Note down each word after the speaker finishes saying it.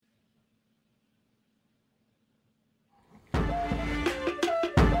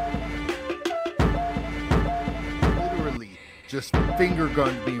just finger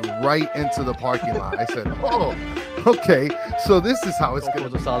gunned me right into the parking lot. I said, "Oh, okay, so this is how it's Coco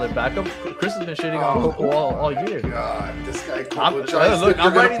going." was a solid backup. Chris has been shitting on Coco all year. God, this guy I'm Coco Johnson. look,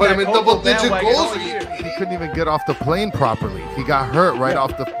 I'm You're riding gonna put him that in Coco double-digit bandwagon goals. all year. He couldn't even get off the plane properly. He got hurt right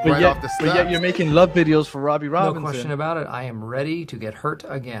off the steps. But yet you're making love videos for Robbie No Robinson. question about it. I am ready to get hurt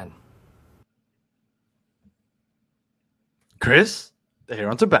again. Chris, the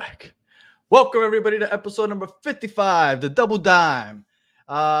Herons are back. Welcome, everybody, to episode number 55, the Double Dime.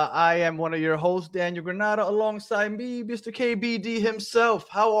 I am one of your hosts, Daniel Granada, alongside me, Mr. KBD himself.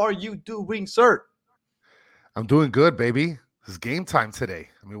 How are you doing, sir? I'm doing good, baby. It's game time today.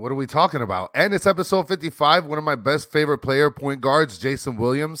 I mean, what are we talking about? And it's episode 55. One of my best favorite point guards, Jason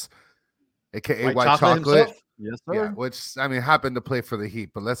Williams, aka White Chocolate. Himself? Yes, sir. Yeah, which I mean happened to play for the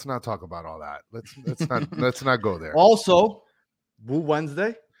Heat, but let's not talk about all that. Let's not go there. Also, Woo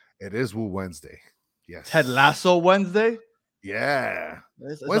Wednesday. It is Woo Wednesday. Yes. Ted Lasso Wednesday. Yeah.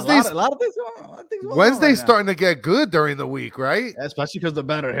 Wednesday's a lot of things going on. Wednesday's starting to get good during the week, right? Especially because the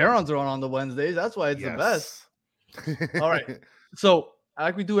better Herons are on the Wednesdays. That's why it's the best. All right. So,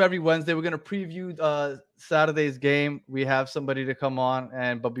 like we do every Wednesday, we're going to preview Saturday's game. We have somebody to come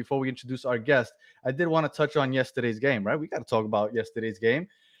on. But before we introduce our guest, I did want to touch on yesterday's game, right? We got to talk about yesterday's game.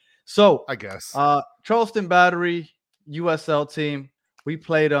 So, I guess. Charleston Battery, USL team. We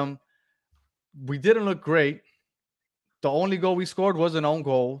played them. We didn't look great. The only goal we scored was an own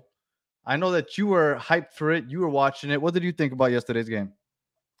goal. I know that you were hyped for it. You were watching it. What did you think about yesterday's game?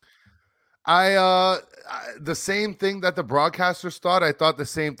 The same thing that the broadcasters thought. I thought the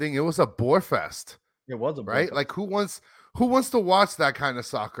same thing. It was a bore fest. It was a bore right. fest. Like who wants to watch that kind of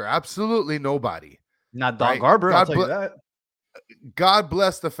soccer? Absolutely nobody. Not Don Garber. I'll tell you that. God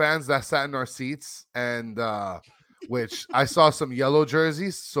bless the fans that sat in our seats, and which I saw some yellow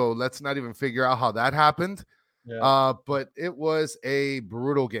jerseys. So let's not even figure out how that happened. Yeah. But it was a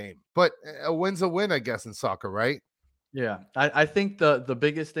brutal game. But a win's a win, I guess, in soccer, right? Yeah, I think the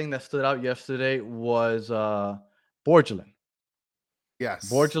biggest thing that stood out yesterday was Borgelin. Yes.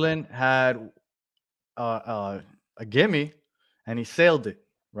 Borgelin had a gimme, and he sailed it,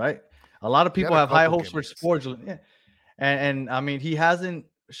 right? A lot of people have high hopes for Borgelin. Yeah. And I mean, he hasn't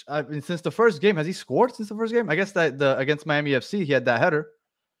since the first game. Has he scored since the first game? I guess that against Miami FC, he had that header.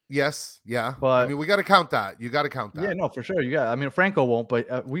 Yes, yeah. But I mean, we got to count that. You got to count that. Yeah, no, for sure. You got. I mean, Franco won't,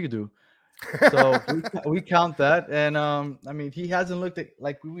 but we do. So we count that, and I mean, he hasn't looked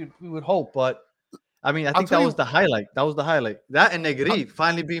like we would hope, but I mean, I think that was the highlight. That was the highlight. That and Negri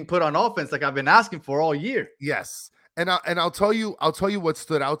finally being put on offense, like I've been asking for all year. Yes, and I'll tell you what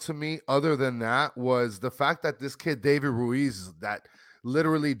stood out to me. Other than that, was the fact that this kid David Ruiz, that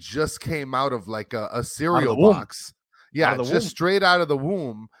literally just came out of like a cereal box. Yeah, just straight out of the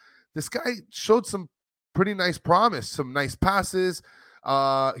womb. This guy showed some pretty nice promise, some nice passes.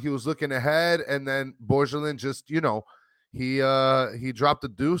 He was looking ahead, and then Borgelin just, he dropped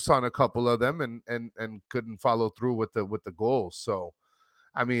the deuce on a couple of them and couldn't follow through with the goals. So,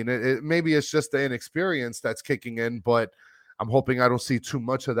 I mean, maybe it's just the inexperience that's kicking in, but I'm hoping I don't see too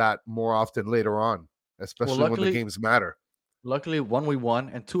much of that more often later on, especially when the games matter. Luckily, one we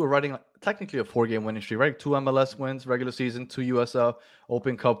won, and two are riding technically a 4-game winning streak, right? 2 MLS wins, regular season, 2 USL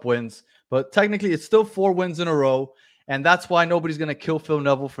Open Cup wins. But technically, it's still 4 wins in a row. And that's why nobody's going to kill Phil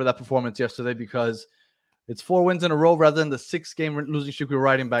Neville for that performance yesterday, because it's 4 wins in a row rather than the 6-game losing streak we were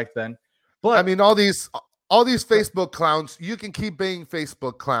riding back then. But I mean, all these Facebook clowns, you can keep being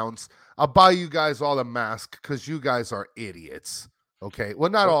Facebook clowns. I'll buy you guys all a mask because you guys are idiots. Okay, well,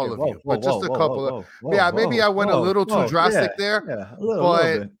 not all of you, but just a couple. Maybe I went a little too drastic there. Yeah, a little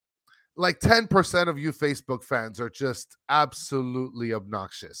bit. Like 10% of you Facebook fans are just absolutely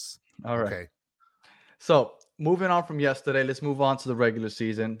obnoxious. All right. Okay. So moving on from yesterday, let's move on to the regular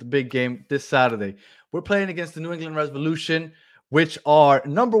season. The big game this Saturday. We're playing against the New England Revolution, which are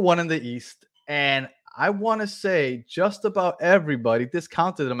number 1 in the East. And I want to say just about everybody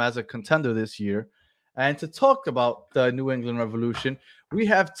discounted them as a contender this year. And to talk about the New England Revolution, we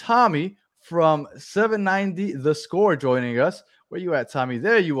have Tommy from 790 The Score joining us. Where you at, Tommy?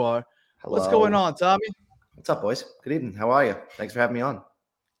 There you are. Hello. What's going on, Tommy? What's up, boys? Good evening. How are you? Thanks for having me on.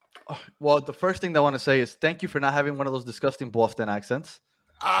 Well, the first thing that I want to say is thank you for not having one of those disgusting Boston accents.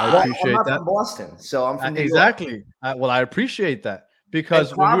 I appreciate I'm not that. from Boston, so I'm from New exactly. York. Well, I appreciate that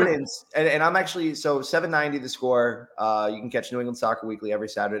because Providence, and I'm actually 790 The Score. You can catch New England Soccer Weekly every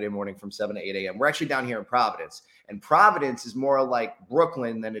Saturday morning from 7 to 8 a.m. We're actually down here in Providence, and Providence is more like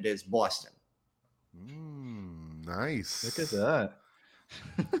Brooklyn than it is Boston. Nice. Look at that.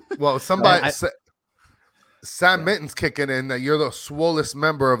 Well, somebody Sam Mitten's kicking in that you're the swollest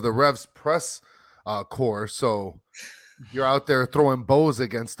member of the Revs press corps, so You're out there throwing bows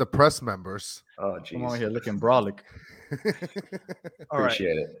against the press members. Oh, I'm out geez. here looking brolic. All right.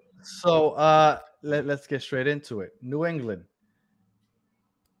 Appreciate it. So let's get straight into it. New England.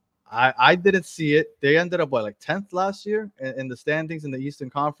 I didn't see it. They ended up like 10th last year in the standings in the Eastern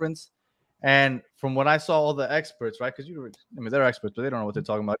Conference. And from what I saw, all the experts, right? Because they're experts, but they don't know what they're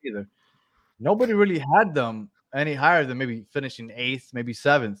talking about either. Nobody really had them any higher than maybe finishing 8th, maybe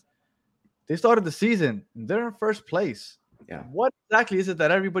 7th. They started the season, they're in first place. Yeah. What exactly is it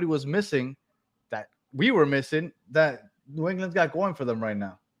that everybody was missing, that we were missing, that New England's got going for them right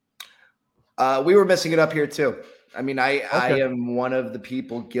now? We were missing it up here too. I mean, I am one of the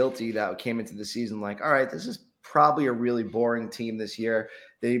people guilty that came into the season like, all right, this is probably a really boring team this year.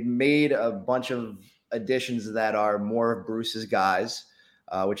 They made a bunch of additions that are more of Bruce's guys,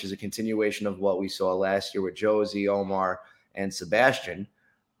 which is a continuation of what we saw last year with Josie, Omar, and Sebastian.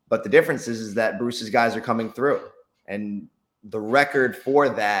 But the difference is that Bruce's guys are coming through. And the record for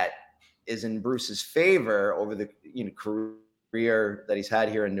that is in Bruce's favor over the career that he's had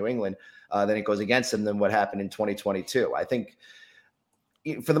here in New England. Then it goes against him than what happened in 2022. I think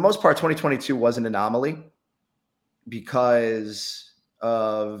for the most part, 2022 was an anomaly because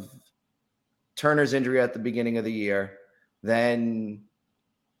of Turner's injury at the beginning of the year. Then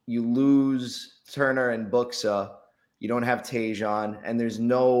you lose Turner and Buxa. You don't have Tajon, and there's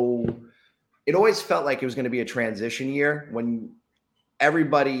no – it always felt like it was going to be a transition year when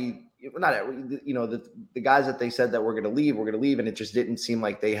everybody – the guys that they said that were going to leave, and it just didn't seem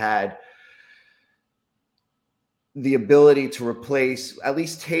like they had the ability to replace at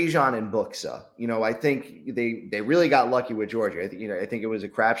least Tajon and Buxa. I think they really got lucky with Georgia. I think it was a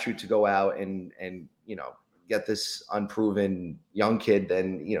crapshoot to go out and get this unproven young kid.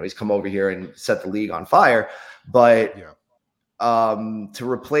 Then he's come over here and set the league on fire. But to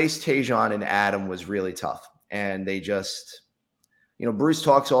replace Tajon and Adam was really tough, and they just. Bruce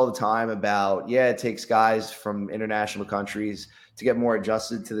talks all the time about, it takes guys from international countries to get more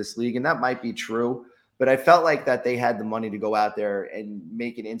adjusted to this league. And that might be true, but I felt like that they had the money to go out there and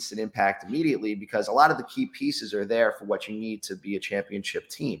make an instant impact immediately because a lot of the key pieces are there for what you need to be a championship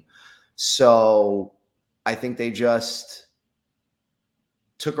team. So I think they just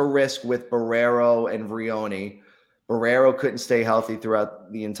took a risk with Barrero and Vrioni. Barrero couldn't stay healthy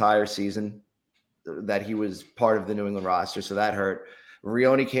throughout the entire season that he was part of the New England roster, so that hurt.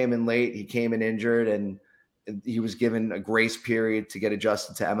 Vrioni came in late. He came in injured, and he was given a grace period to get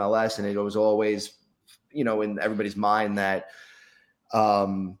adjusted to MLS, and it was always, in everybody's mind that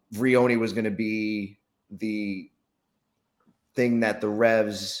Vrioni was going to be the thing that the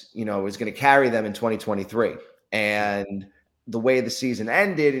Revs, is going to carry them in 2023. And the way the season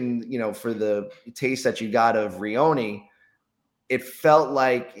ended and, for the taste that you got of Vrioni, it felt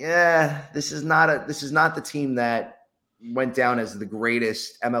like, this is not the team that went down as the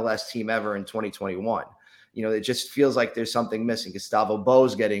greatest MLS team ever in 2021. It just feels like there's something missing. Gustavo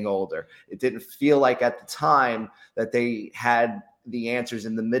Bo's getting older. It didn't feel like at the time that they had the answers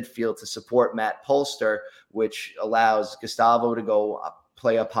in the midfield to support Matt Polster, which allows Gustavo to go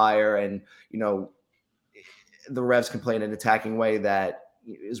play up higher. And, the Revs can play in an attacking way that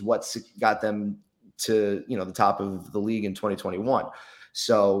is what got them to the top of the league in 2021.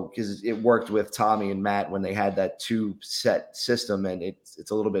 So because it worked with Tommy and Matt when they had that 2-set system, and it's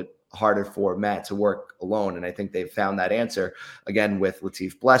a little bit harder for Matt to work alone. And I think they've found that answer again with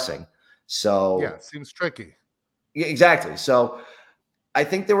Latif Blessing. So it seems tricky. Yeah, exactly. So I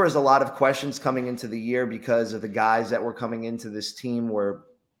think there was a lot of questions coming into the year because of the guys that were coming into this team were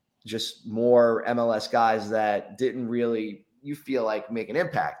just more MLS guys that didn't really, you feel like, make an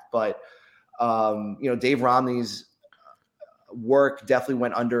impact. But Dave Romney's work definitely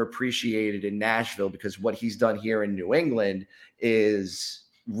went underappreciated in Nashville because what he's done here in New England is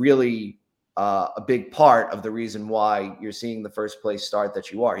really a big part of the reason why you're seeing the first place start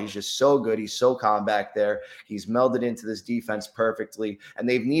that you are. He's just so good. He's so calm back there. He's melded into this defense perfectly, and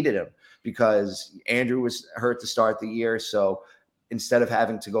they've needed him because Andrew was hurt to start the year. So instead of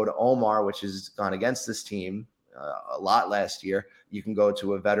having to go to Omar, which has gone against this team a lot last year, you can go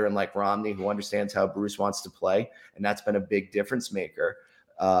to a veteran like Romney who understands how Bruce wants to play. And that's been a big difference maker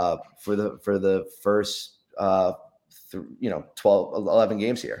for the first 11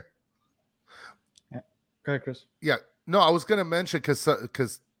 games here. Yeah. Go ahead, Chris. Yeah. No, I was going to mention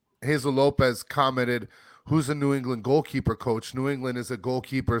because Hazel Lopez commented, who's a New England goalkeeper coach? New England is a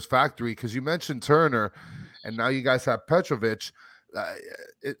goalkeeper's factory, because you mentioned Turner and now you guys have Petrovic.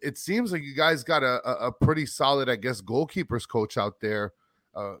 It seems like you guys got a pretty solid, I guess, goalkeepers coach out there,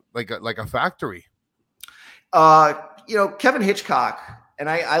 like a factory. Kevin Hitchcock, and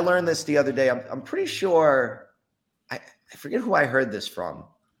I learned this the other day. I'm pretty sure. I forget who I heard this from,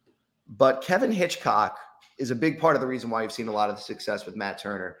 but Kevin Hitchcock is a big part of the reason why you've seen a lot of the success with Matt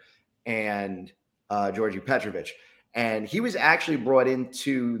Turner and Georgi Petrovic. And he was actually brought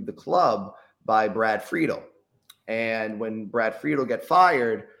into the club by Brad Friedel. And when Brad Friedel got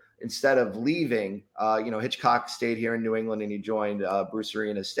fired, instead of leaving, Hitchcock stayed here in New England and he joined Bruce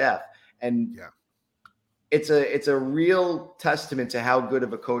Arena's staff. And it's a real testament to how good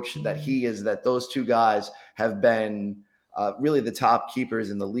of a coach that he is, that those two guys have been really the top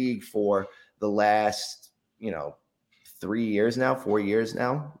keepers in the league for the last, 4 years now,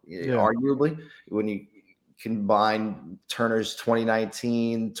 arguably, when you combine Turner's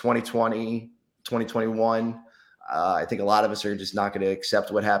 2019, 2020, 2021. I think a lot of us are just not going to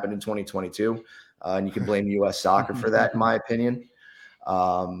accept what happened in 2022. And you can blame U.S. soccer for that, in my opinion.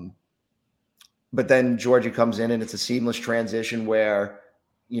 But then Georgia comes in and it's a seamless transition where,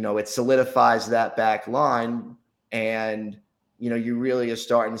 it solidifies that back line. And, you really are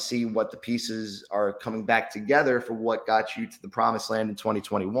starting to see what the pieces are coming back together for what got you to the promised land in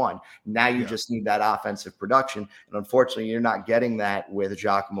 2021. Now you just need that offensive production. And unfortunately, you're not getting that with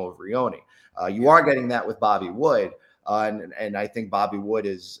Giacomo Vrioni. You are getting that with Bobby Wood. And I think Bobby Wood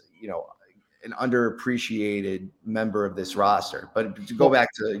is, an underappreciated member of this roster. But to go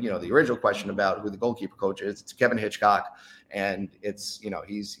back to, the original question about who the goalkeeper coach is, it's Kevin Hitchcock. And it's,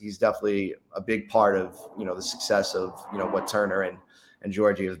 he's definitely a big part of, the success of, what Turner and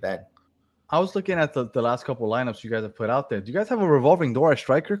Georgie have been. I was looking at the last couple of lineups you guys have put out there. Do you guys have a revolving door at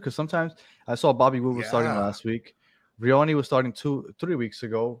striker? Because sometimes I saw Bobby Wood was starting last week. Vrioni was starting 3 weeks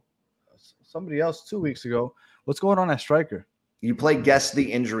ago. Somebody else 2 weeks ago. What's going on at striker? You play guess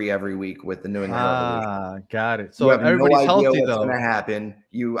the injury every week with the New England Revolution. Got it. So everybody's healthy what's though. Going to happen.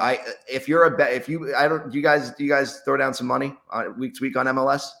 Do you guys throw down some money week to week on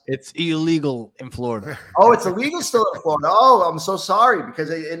MLS? It's illegal in Florida. Oh, it's illegal still in Florida. Oh, I'm so sorry,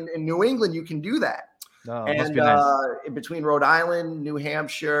 because in New England you can do that. No, and must be nice. In between Rhode Island, New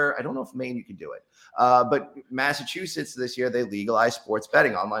Hampshire, I don't know if Maine you can do it, but Massachusetts this year they legalized sports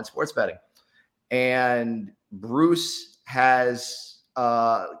betting, online sports betting, and Bruce has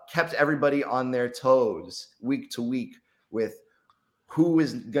kept everybody on their toes week to week with who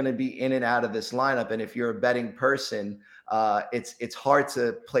is going to be in and out of this lineup. And if you're a betting person, it's hard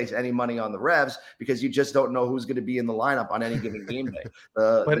to place any money on the Revs because you just don't know who's going to be in the lineup on any given game day.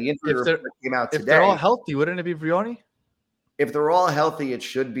 The injury report came out today. If they're all healthy, wouldn't it be Vrioni? If they're all healthy, it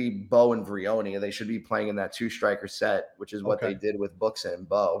should be Bo and Vrioni. They should be playing in that two-striker set, which is what they did with Buxa and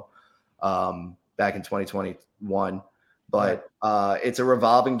Bo back in 2021. But it's a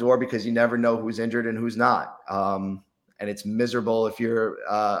revolving door because you never know who's injured and who's not. And it's miserable if you're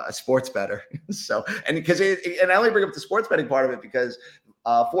a sports bettor. And I only bring up the sports betting part of it because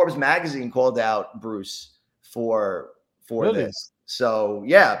Forbes magazine called out Bruce for this. So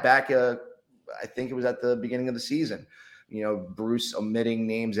back I think it was at the beginning of the season, Bruce omitting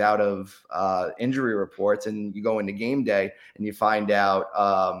names out of injury reports, and you go into game day and you find out,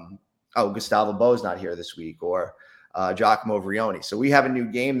 Gustavo Bo's not here this week, or Giacomo Vrioni. So we have a new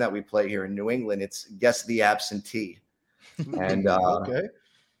game that we play here in New England. It's Guess the Absentee. And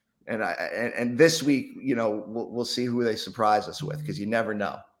and this week, we'll see who they surprise us with, because you never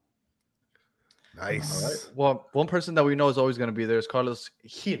know. Nice. All right. Well, one person that we know is always going to be there is Carlos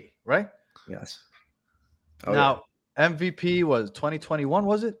Gil, right? Yes. Now, MVP was 2021,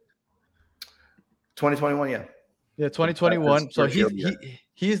 was it? 2021, yeah. Yeah, 2021. So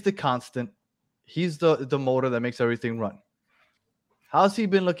he's the constant. He's the motor that makes everything run. How's he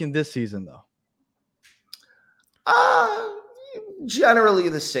been looking this season, though? Generally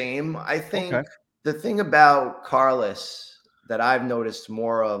the same. I think the thing about Carlos that I've noticed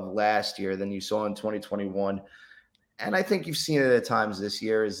more of last year than you saw in 2021, and I think you've seen it at times this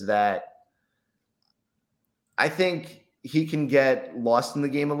year, is that I think he can get lost in the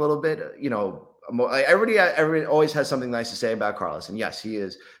game a little bit. Everybody always has something nice to say about Carlos, and yes, he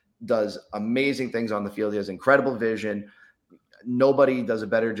does amazing things on the field. He has incredible vision. Nobody does a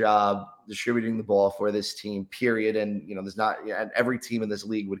better job distributing the ball for this team, period. And, there's not, and every team in this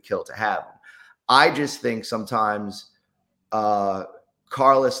league would kill to have him. I just think sometimes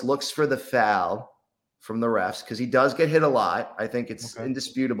Carlos looks for the foul from the refs, because he does get hit a lot. I think it's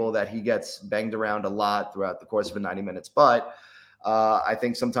indisputable that he gets banged around a lot throughout the course of 90 minutes. But I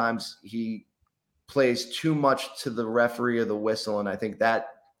think sometimes he plays too much to the referee or the whistle. And I think that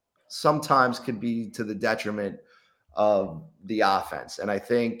sometimes could be to the detriment of the offense. And I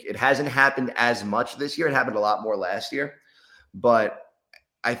think it hasn't happened as much this year. It happened a lot more last year. But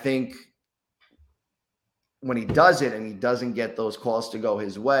I think when he does it and he doesn't get those calls to go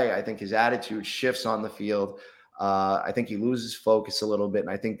his way, I think his attitude shifts on the field. I think he loses focus a little bit, and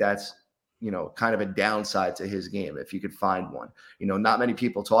I think that's kind of a downside to his game if you could find one. Not many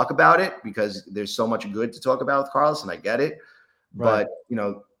people talk about it because there's so much good to talk about with Carlos, and I get it. Right. But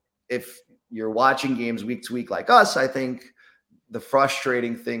if you're watching games week to week like us, I think the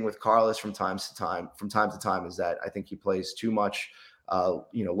frustrating thing with Carlos from time to time is that I think he plays too much,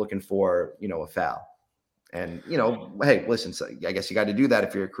 looking for a foul. And hey, listen, so I guess you got to do that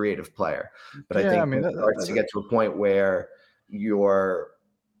if you're a creative player. But I think it starts to get to a point where your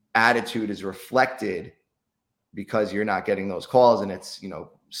attitude is reflected because you're not getting those calls, and it's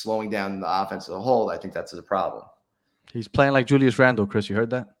slowing down the offense as a whole. I think that's a problem. He's playing like Julius Randle. Chris, you heard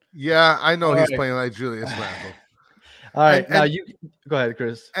that? Yeah, I know. He's playing like Julius Randle. All right, now you go ahead,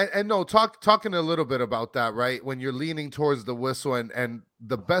 Chris. And no, talking a little bit about that, right? When you're leaning towards the whistle, and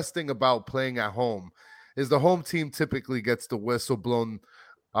the best thing about playing at home is the home team typically gets the whistle blown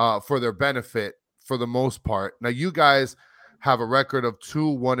for their benefit for the most part. Now, you guys have a record of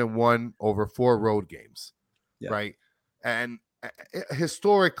 2-1-1 over 4 road games, right? And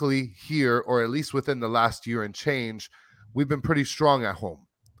historically here, or at least within the last year and change, we've been pretty strong at home,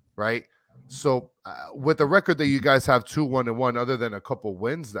 right? So with the record that you guys have 2-1-1, other than a couple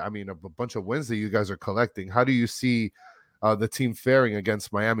wins, a bunch of wins that you guys are collecting, how do you see the team faring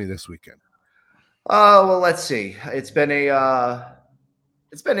against Miami this weekend? Well, let's see. It's been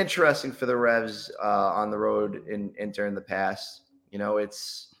interesting for the Revs on the road in during the past.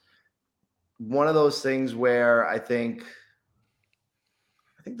 It's one of those things where I think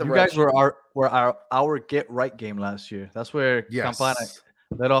the you Revs guys were our get right game last year. That's where Campana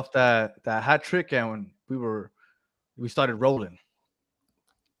let off that hat trick, and when we started rolling.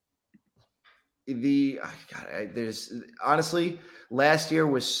 There's honestly, last year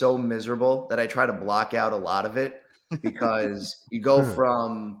was so miserable that I try to block out a lot of it because you go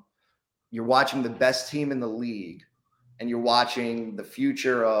from you're watching the best team in the league and you're watching the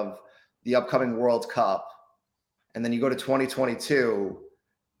future of the upcoming World Cup, and then you go to 2022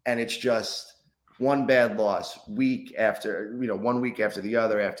 and it's just one bad loss week after 1 week after the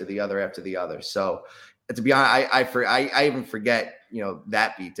other. So to be honest, I even forget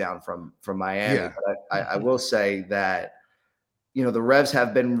that beatdown from Miami. Yeah. But I will say that the Revs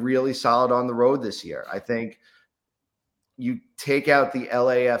have been really solid on the road this year. I think you take out the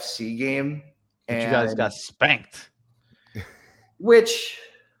LAFC game, and you guys got spanked. Which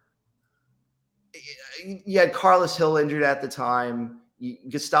you had Carlos Hill injured at the time.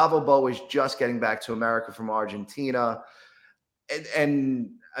 Gustavo Bo was just getting back to America from Argentina, and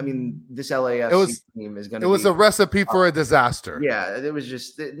I mean, this LAFC team is going to. It was a recipe for a disaster. Yeah, it was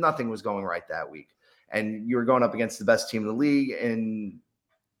just nothing was going right that week, and you were going up against the best team in the league in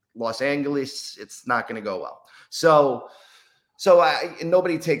Los Angeles. It's not going to go well. So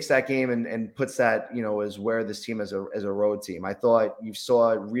nobody takes that game and puts that as where this team as a road team. I thought you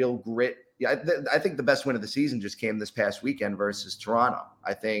saw real grit. Yeah, I think the best win of the season just came this past weekend versus Toronto.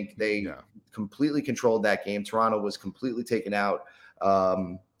 I think they completely controlled that game. Toronto was completely taken out,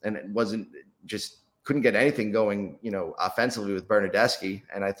 and it couldn't get anything going, offensively with Bernardeschi.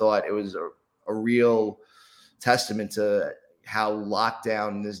 And I thought it was a real testament to how locked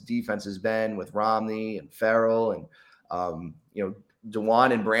down this defense has been with Romney and Farrell, and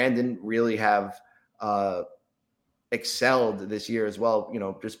Dewan and Brandon really have excelled this year as well,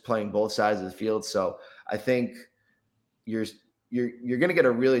 just playing both sides of the field. So I think you're going to get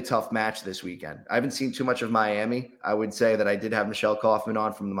a really tough match this weekend. I haven't seen too much of Miami. I would say that I did have Michelle Kaufman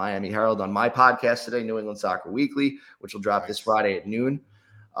on from the Miami Herald on my podcast today, New England Soccer Weekly, which will drop this Friday at noon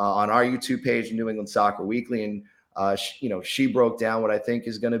on our YouTube page, New England Soccer Weekly. And, she broke down what I think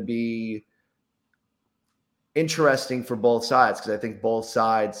is going to be interesting for both sides, because I think both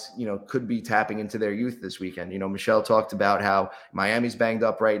sides, could be tapping into their youth this weekend. Michelle talked about how Miami's banged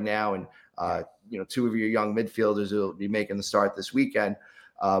up right now, and two of your young midfielders will be making the start this weekend,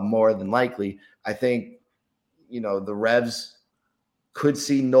 more than likely. I think the Revs could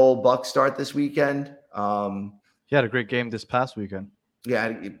see Noel Buck start this weekend. He had a great game this past weekend.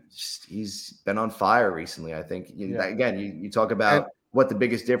 Yeah, he's been on fire recently. I think again, you talk about what the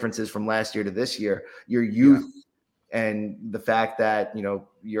biggest difference is from last year to this year, your youth, and the fact that,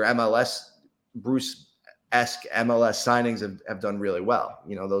 your MLS, Bruce-esque MLS signings have done really well.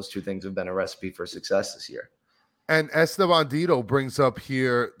 Those two things have been a recipe for success this year. And Esteban Dito brings up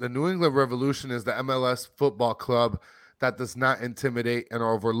here, the New England Revolution is the MLS football club that does not intimidate and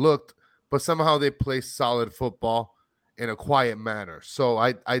are overlooked, but somehow they play solid football in a quiet manner. So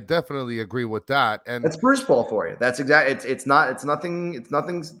I definitely agree with that. And that's Bruce ball for you. That's exactly. It's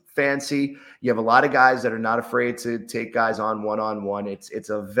nothing fancy. You have a lot of guys that are not afraid to take guys on one-on-one. It's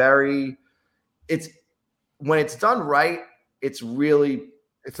when it's done right, it's really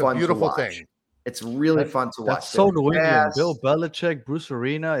fun a beautiful to watch. thing. It's really fun to watch. That's so New England. Bill Belichick, Bruce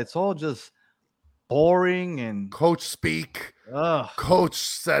Arena. It's all just boring and coach speak, coach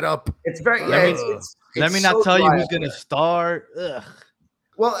setup. It's very. Let me not tell you who's going to start. Ugh.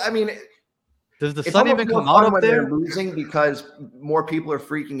 Well, I mean, does the sun even come out up there? They're losing because more people are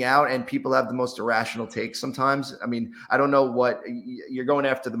freaking out and people have the most irrational takes sometimes. I mean, I don't know what you're going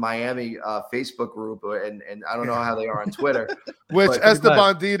after the Miami Facebook group, and I don't know how they are on Twitter. which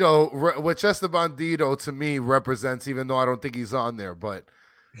Esteban Dito to me represents, even though I don't think he's on there, but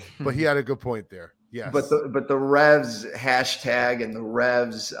he had a good point there. Yes. But the Revs hashtag and the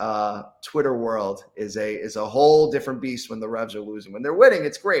Revs Twitter world is a whole different beast when the Revs are losing. When they're winning,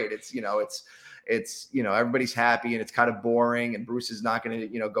 it's great. It's everybody's happy and it's kind of boring, and Bruce is not going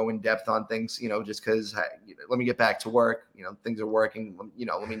to go in depth on things just because let me get back to work, things are working,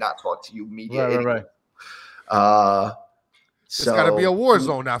 let me not talk to you media. Right. It's got to be a war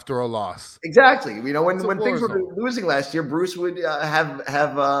zone after a loss. Exactly. When things were losing last year, Bruce would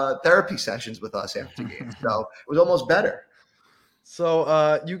have therapy sessions with us after games. So it was almost better.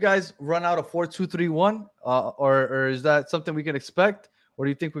 So you guys run out of 4-2-3-1, or is that something we can expect? Or do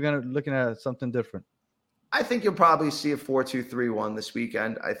you think we're going to looking at something different? I think you'll probably see a 4-2-3-1 this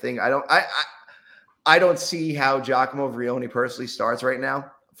weekend. I don't see how Giacomo Vrioni personally starts right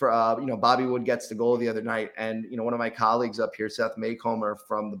now. For Bobby Wood gets the goal the other night, and one of my colleagues up here, Seth Maycomer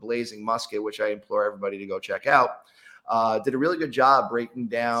from the Blazing Musket, which I implore everybody to go check out, did a really good job breaking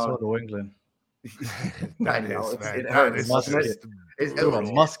down. So New England. I know it hurts. It's a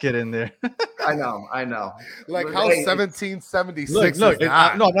musket in there. I know. Like how 1776 look, no,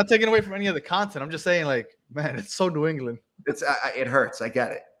 I'm not taking away from any of the content. I'm just saying, man, it's so New England. It hurts. I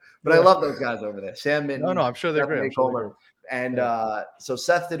get it, but I love those guys over there. Sam Minton. No, I'm sure they're great. And so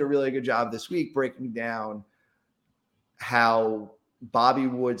Seth did a really good job this week breaking down how Bobby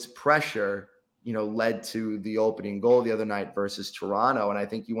Wood's pressure, led to the opening goal the other night versus Toronto. And I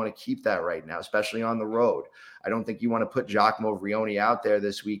think you want to keep that right now, especially on the road. I don't think you want to put Giacomo Vrioni out there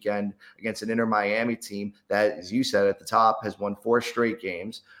this weekend against an Inter Miami team that, as you said at the top, has won 4 straight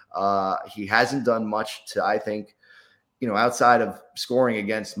games. He hasn't done much to, I think, outside of scoring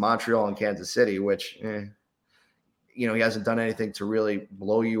against Montreal and Kansas City, which, he hasn't done anything to really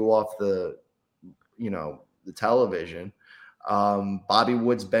blow you off the television. Bobby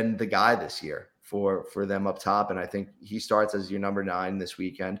Wood's been the guy this year for them up top, and I think he starts as your number 9 this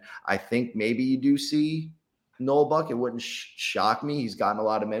weekend. I think maybe you do see Noel Buck. It wouldn't shock me. He's gotten a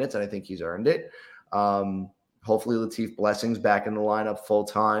lot of minutes, and I think he's earned it. Hopefully Latif Blessing's back in the lineup full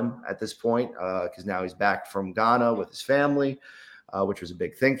time at this point, because now he's back from Ghana with his family, which was a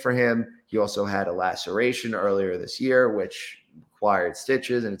big thing for him. He also had a laceration earlier this year, which required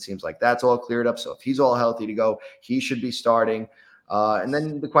stitches, and it seems like that's all cleared up. So if he's all healthy to go, he should be starting. And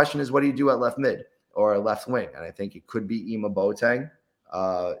then the question is, what do you do at left mid or left wing? And I think it could be Ima Boateng.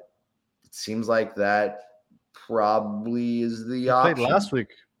 It seems like that probably is the option. Played last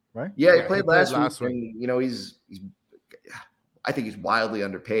week, right? Yeah, he played last week. And, he's I think he's wildly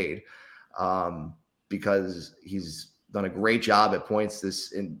underpaid because he's done a great job at points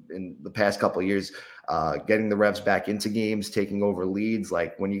in the past couple of years, getting the Revs back into games, taking over leads.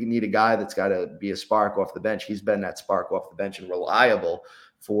 Like when you need a guy that's got to be a spark off the bench, he's been that spark off the bench and reliable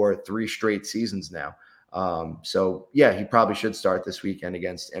for 3 straight seasons now. So yeah, he probably should start this weekend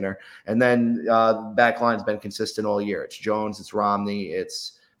against Inter. And then the back line's been consistent all year. It's Jones, it's Romney,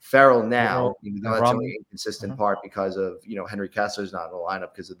 it's Farrell now. That's only inconsistent part because of Henry Kessler's not in the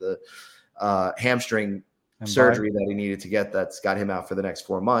lineup because of the hamstring surgery that he needed to get. That's got him out for the next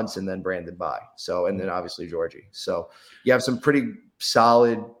 4 months, and then Brandon By. So, and then obviously Georgie. So you have some pretty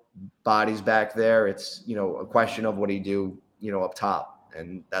solid bodies back there. It's, a question of what do you do, up top.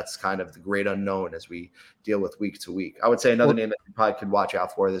 And that's kind of the great unknown as we deal with week to week. I would say another name that you probably could watch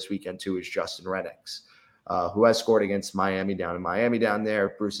out for this weekend too is Justin Rennicks, who has scored against Miami down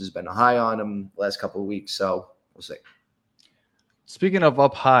there. Bruce has been high on him the last couple of weeks. So we'll see. Speaking of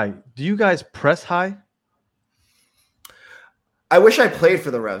up high, do you guys press high? I wish I played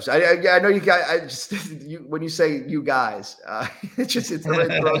for the Revs. I know you guys. When you say you guys, it's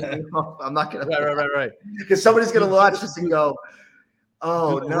already throws me off. I'm not gonna. Right. Because somebody's gonna watch this and go,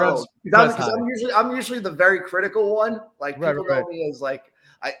 "Oh no!" I'm usually the very critical one. Like people know me as like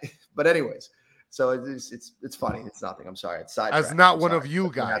I. But anyways, so it's funny. It's nothing. I'm sorry. It's sidetracked. As not one of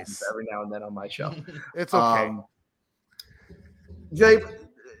you guys. Every now and then on my show, it's okay.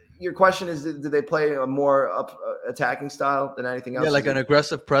 Your question is, do they play a more attacking style than anything else? Yeah, like an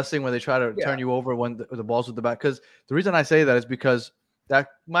aggressive pressing where they try to turn you over when the ball's with the back. Because the reason I say that is because that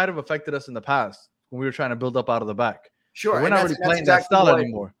might have affected us in the past when we were trying to build up out of the back. Sure. But we're not really playing that style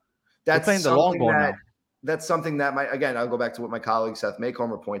anymore. We're playing the long ball now. That's something that I'll go back to what my colleague Seth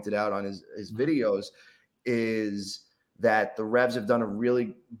Maycomer pointed out on his videos, is that the Revs have done a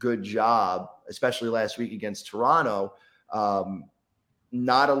really good job, especially last week against Toronto,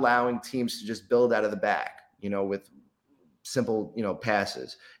 not allowing teams to just build out of the back, with simple,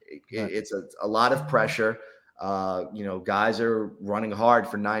 passes. It's a lot of pressure. Guys are running hard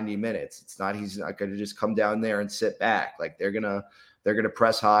for 90 minutes. He's not going to just come down there and sit back. Like they're going to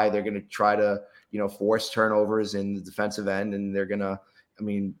press high. They're going to try to, force turnovers in the defensive end. And they're going to,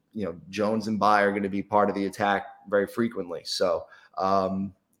 Jones and Bai are going to be part of the attack very frequently. So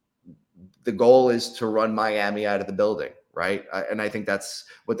the goal is to run Miami out of the building. Right. And I think that's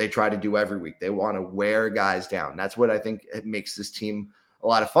what they try to do every week. They want to wear guys down. That's what I think it makes this team a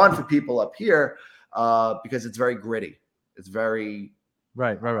lot of fun for people up here, because it's very gritty. It's very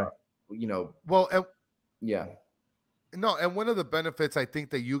right. Yeah. No, and one of the benefits I think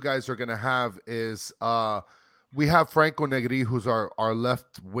that you guys are going to have is we have Franco Negri, who's our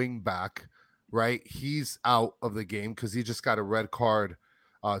left wing back, right? He's out of the game because he just got a red card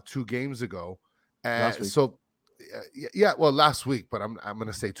 2 games ago. And so, last week, but I'm going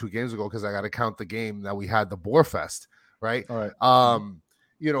to say 2 games ago because I got to count the game that we had, the Boarfest, right? All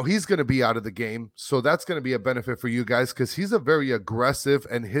right. He's going to be out of the game. So that's going to be a benefit for you guys because he's a very aggressive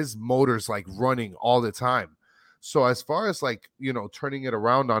and his motor's like running all the time. So as far as turning it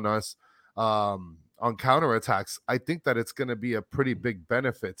around on us on counterattacks, I think that it's going to be a pretty big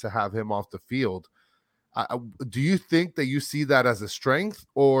benefit to have him off the field. Do you think that you see that as a strength,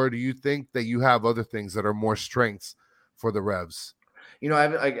 or do you think that you have other things that are more strengths for the Revs?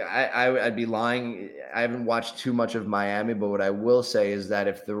 I'd be lying. I haven't watched too much of Miami, but what I will say is that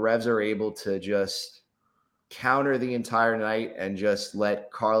if the Revs are able to just counter the entire night and just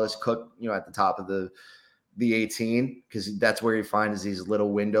let Carlos cook, at the top of the 18, because that's where he finds these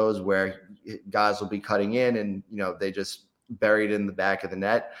little windows where guys will be cutting in and, they just buried in the back of the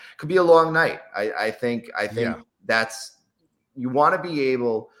net. Could be a long night. I think that's, you want to be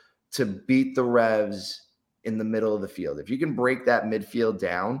able to beat the Revs in the middle of the field. If you can break that midfield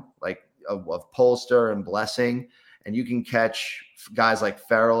down, like of Polster and Blessing, and you can catch guys like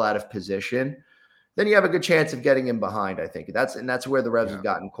Farrell out of position, then you have a good chance of getting him behind, I think. That's where the Revs have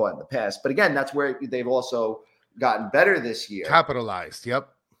gotten caught in the past. But again, that's where they've also gotten better this year. Capitalized, yep.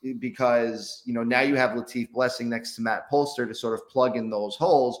 Because, now you have Latif Blessing next to Matt Polster to sort of plug in those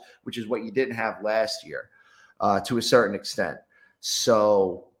holes, which is what you didn't have last year to a certain extent.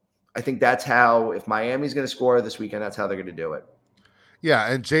 So I think that's how, if Miami's going to score this weekend, that's how they're going to do it.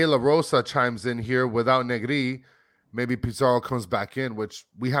 Yeah, and Jay La Rosa chimes in here. Without Negri, maybe Pizarro comes back in, which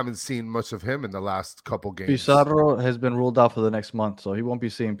we haven't seen much of him in the last couple games. Pizarro has been ruled out for the next month, so he won't be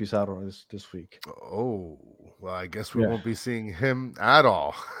seeing Pizarro this week. Oh, well, I guess we won't be seeing him at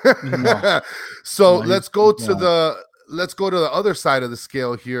all. No. So let's go to the other side of the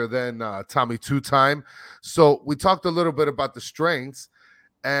scale here then, Tommy, 2-time. So we talked a little bit about the strengths,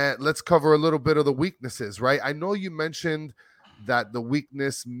 and let's cover a little bit of the weaknesses, right? I know you mentioned that the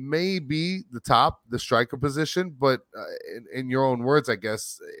weakness may be the striker position, but in your own words, I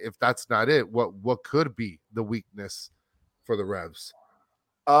guess, if that's not it, what could be the weakness for the Revs?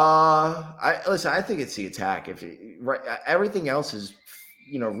 I think it's the attack. Everything else is,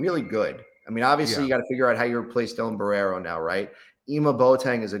 really good. I mean, obviously you got to figure out how you replace Dylan Barrero now, right? Ima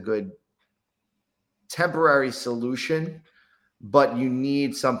Boateng is a good temporary solution, but you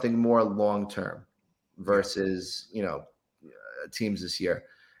need something more long-term versus, teams this year.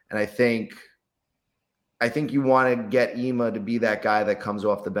 And I think you want to get Ima to be that guy that comes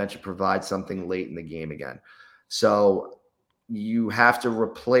off the bench and provides something late in the game again. So you have to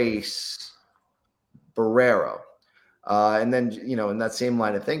replace Barrero. And then, in that same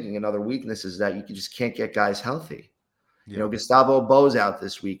line of thinking, another weakness is that you just can't get guys healthy. Gustavo Bo's out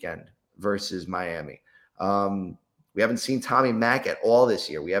this weekend versus Miami. We haven't seen Tommy Mack at all this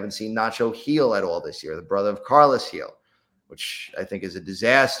year. We haven't seen Nacho Heel at all this year, the brother of Carlos Heel, which I think is a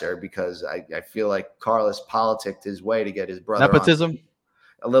disaster because I feel like Carlos politicked his way to get his brother nepotism.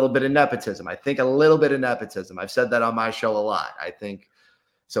 A little bit of nepotism. I think a little bit of nepotism. I've said that on my show a lot. I think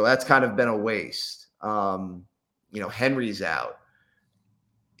so. That's kind of been a waste. Henry's out.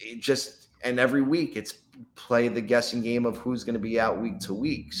 And every week it's play the guessing game of who's going to be out week to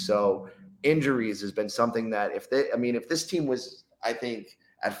week. So injuries has been something that if this team was, I think,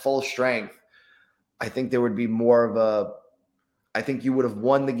 at full strength, I think there would be more of I think you would have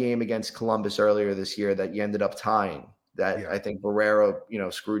won the game against Columbus earlier this year that you ended up tying. That I think Barrero,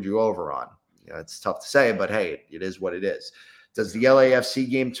 screwed you over on. It's tough to say, but hey, it is what it is. Does the LAFC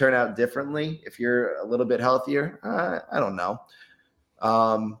game turn out differently if you're a little bit healthier? I don't know.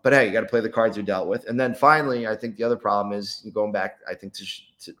 But hey, you got to play the cards you're dealt with. And then finally, I think the other problem is going back, I think,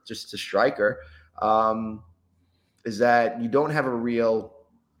 to striker, is that you don't have a real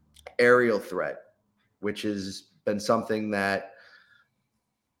aerial threat, which has been something that,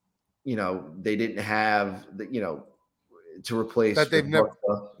 they didn't have, to replace that they've never,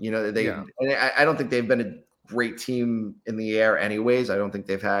 and I don't think they've been a great team in the air anyways. I don't think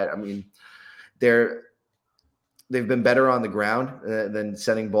they've had, they've been better on the ground than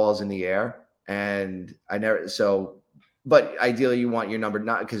sending balls in the air. And but ideally you want your number,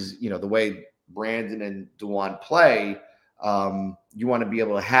 not because, the way Brandon and Dewan play, you want to be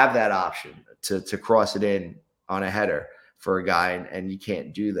able to have that option to cross it in on a header for a guy, and you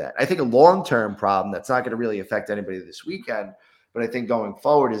can't do that. I think a long-term problem that's not going to really affect anybody this weekend, but I think going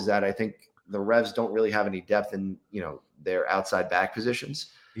forward is that I think the Revs don't really have any depth in, their outside back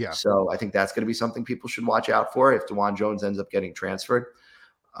positions. Yeah. So I think that's going to be something people should watch out for if DeJuan Jones ends up getting transferred.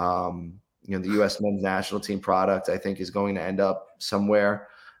 The U.S. men's national team product, I think, is going to end up somewhere,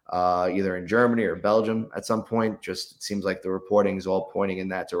 either in Germany or Belgium at some point. Just it seems like the reporting is all pointing in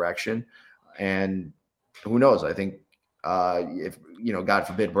that direction. And who knows? I think if, God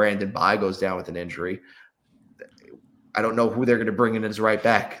forbid, Brandon Bai goes down with an injury, I don't know who they're going to bring in as right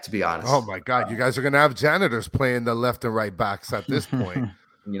back, to be honest. Oh, my God. You guys are going to have janitors playing the left and right backs at this point.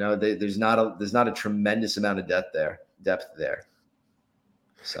 There's not a tremendous amount of depth there.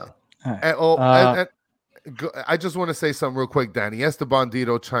 So, I just want to say something real quick, Danny. Esteban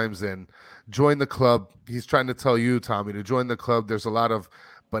Dito chimes in. Join the club. He's trying to tell you, Tommy, to join the club. There's a lot of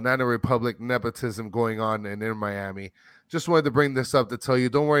Banana Republic nepotism going on in Miami. Just wanted to bring this up to tell you,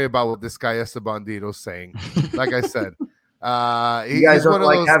 don't worry about what this guy Esteban Dito's saying. Like I said, you guys don't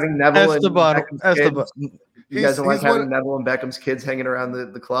like having Neville Esteban. You guys don't like having Neville and Beckham's kids hanging around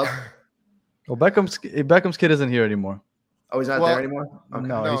the club? Well, Beckham's kid isn't here anymore. Oh, he's not there anymore? Okay.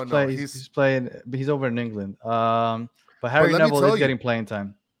 No, he's playing. He's over in England. But Harry Neville is getting playing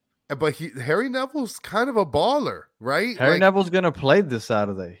time. But Harry Neville's kind of a baller, right? Harry Neville's gonna play this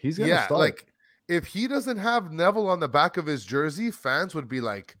Saturday. He's gonna start. Like if he doesn't have Neville on the back of his jersey, fans would be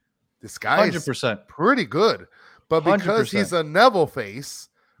like, "This guy is 100% pretty good." But because 100%. he's a Neville face,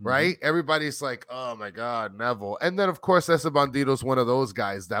 right? Everybody's like, "Oh my God, Neville!" And then of course Esteban Dito's one of those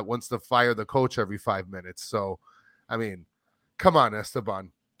guys that wants to fire the coach every 5 minutes. So, I mean, come on,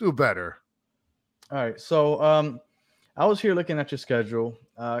 Esteban, do better. All right, so I was here looking at your schedule.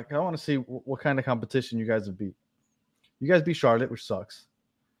 I want to see what kind of competition you guys have beat. You guys beat Charlotte, which sucks.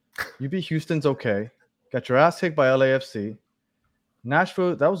 You beat Houston's okay. Got your ass kicked by LAFC.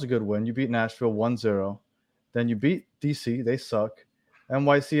 Nashville, that was a good win. You beat Nashville 1-0. Then you beat DC, they suck.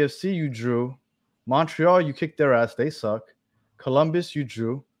 NYCFC, you drew. Montreal, you kicked their ass, they suck. Columbus, you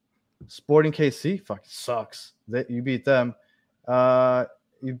drew. Sporting KC, fucking sucks. You beat them.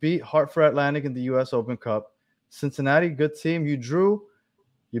 You beat Hartford Atlantic in the U.S. Open Cup. Cincinnati, good team. You drew.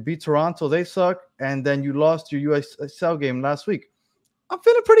 You beat Toronto. They suck. And then you lost your USL game last week. I'm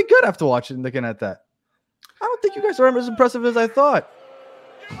feeling pretty good after looking at that. I don't think you guys are as impressive as I thought.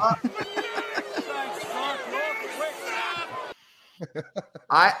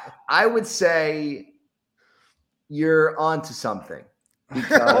 I would say you're onto something.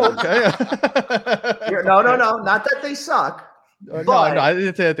 Because no, not that they suck. No, I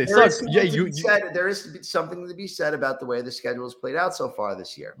didn't say that they suck. There is something to be said about the way the schedule has played out so far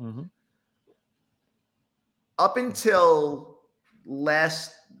this year. Mm-hmm. Up until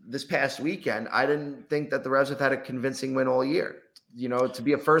this past weekend, I didn't think that the Revs have had a convincing win all year. To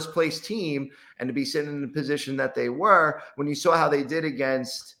be a first place team and to be sitting in the position that they were, when you saw how they did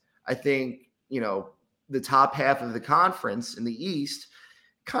against, I think, the top half of the conference in the East,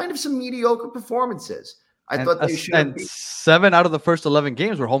 kind of some mediocre performances. I thought they should. And 7 out of the first 11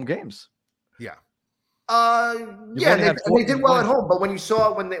 games were home games. Yeah. They did well at home. But when you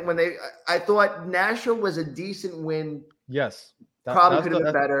saw I thought Nashville was a decent win. Yes. Probably could have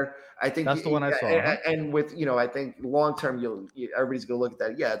been better. I think that's the one I saw. And with, I think long term, everybody's going to look at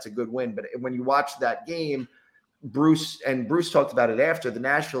that. Yeah, it's a good win. But when you watch that game, Bruce talked about it after the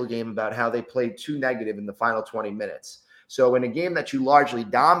Nashville game about how they played too negative in the final 20 minutes. So in a game that you largely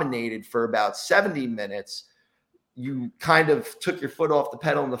dominated for about 70 minutes, you kind of took your foot off the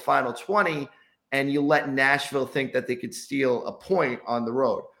pedal in the final 20 and you let Nashville think that they could steal a point on the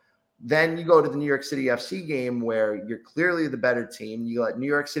road. Then you go to the New York City FC game where you're clearly the better team. You let New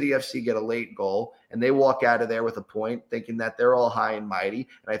York City FC get a late goal and they walk out of there with a point thinking that they're all high and mighty.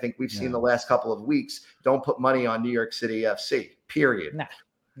 And I think we've seen the last couple of weeks, don't put money on New York City FC, period.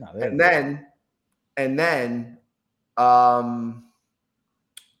 No, and then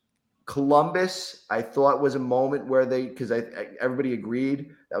Columbus, I thought was a moment where because everybody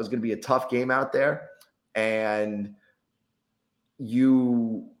agreed that was going to be a tough game out there, and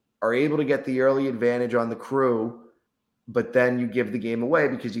you are able to get the early advantage on the Crew, but then you give the game away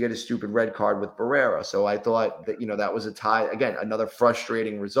because you get a stupid red card with Barrera. So I thought that that was a tie again, another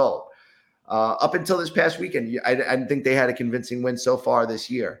frustrating result. Up until this past weekend, I didn't think they had a convincing win so far this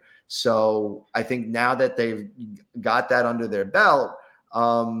year. So I think now that they've got that under their belt,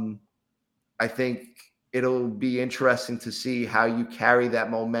 I think it'll be interesting to see how you carry that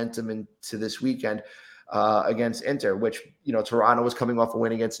momentum into this weekend against Inter, which, Toronto was coming off a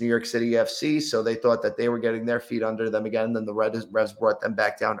win against New York City FC. So they thought that they were getting their feet under them again. Then the Revs brought them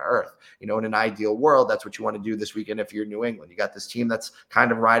back down to earth. In an ideal world, that's what you want to do this weekend if you're New England. You got this team that's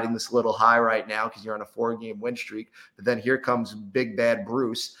kind of riding this little high right now because you're on a 4-game win streak. But then here comes Big Bad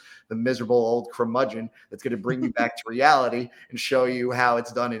Bruce, the miserable old curmudgeon that's going to bring you back to reality and show you how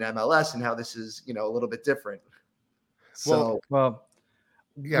it's done in MLS and how this is, a little bit different. So,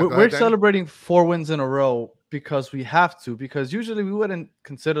 yeah, we're celebrating 4 wins in a row because we have to, because usually we wouldn't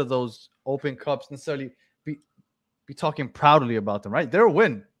consider those Open Cups necessarily be talking proudly about them, right? They're a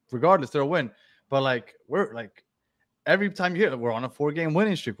win, regardless, they're a win. But we're every time you hear we're on a 4-game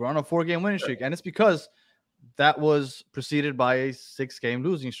winning streak, and it's because that was preceded by a 6-game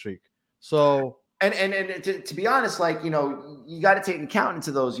losing streak. So and to be honest, you got to take account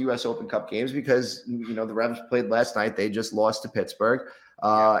into those U.S. Open Cup games because the Revs played last night. They just lost to Pittsburgh.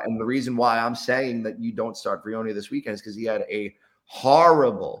 And the reason why I'm saying that you don't start Vrioni this weekend is because he had a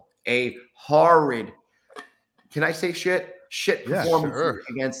horrid, can I say shit performance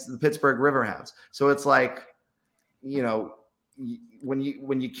against the Pittsburgh Riverhounds. So it's when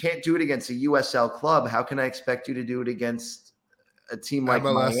you can't do it against a USL club, how can I expect you to do it against a team like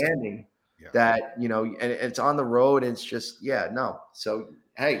MLS? Miami? Yeah. That, and it's on the road. And it's just, no. So,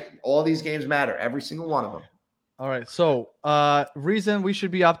 hey, all these games matter, every single one of them. All right. So, reason we should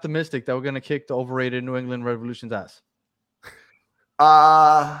be optimistic that we're going to kick the overrated New England Revolution's ass.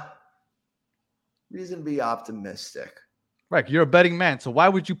 Reason to be optimistic. Right. You're a betting man. So why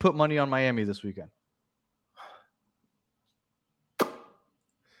would you put money on Miami this weekend?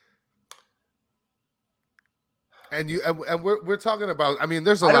 And we're talking about. I mean,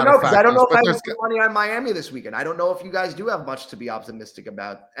 there's a lot of factors. I don't know if I would put money on Miami this weekend. I don't know if you guys do have much to be optimistic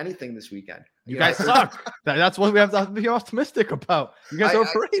about anything this weekend. You guys suck. That's what we have to be optimistic about. You guys are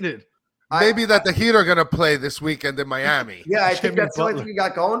overrated. Maybe that the Heat are going to play this weekend in Miami. Yeah, I think that's the only thing you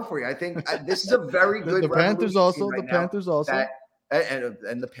got going for you. I think this is a very good. The Panthers also. The Panthers also.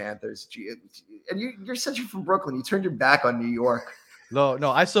 And the Panthers. And you're such from Brooklyn. You turned your back on New York. No,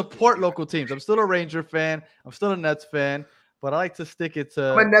 I support local teams. I'm still a Ranger fan. I'm still a Nets fan, but I like to stick it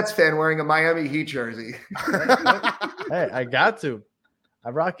to. I'm a Nets fan wearing a Miami Heat jersey. Hey, I got to. I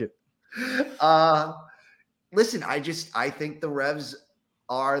rock it. Listen, I think the Revs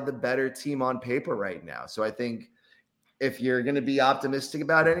are the better team on paper right now. So I think if you're going to be optimistic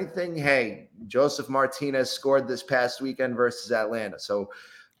about anything, hey, Joseph Martinez scored this past weekend versus Atlanta. So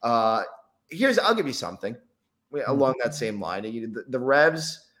I'll give you something. Along that same line, the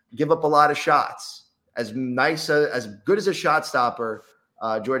Revs give up a lot of shots. As good as a shot stopper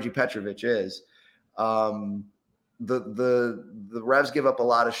Georgi Petrovic is, the Revs give up a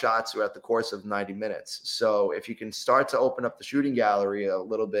lot of shots throughout the course of 90 minutes. So if you can start to open up the shooting gallery a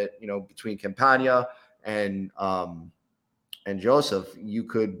little bit, between Campagna and Joseph, you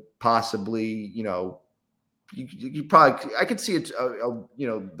could possibly, you probably, I could see it,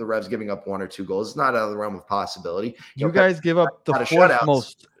 the Revs giving up 1 or 2 goals. It's not out of the realm of possibility. You guys give up the 4th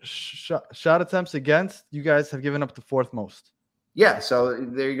most shot attempts against. You guys have given up the 4th most. Yeah, so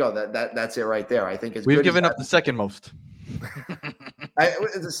there you go. That's it right there. I think we've given up the 2nd most.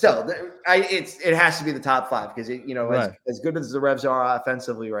 It has to be the top 5 because right. as good as the Revs are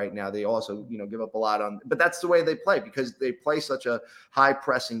offensively right now, they also give up a lot on. But that's the way they play because they play such a high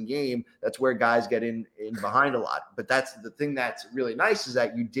pressing game. That's where guys get in behind a lot. But that's the thing that's really nice is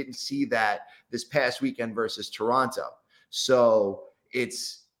that you didn't see that this past weekend versus Toronto. So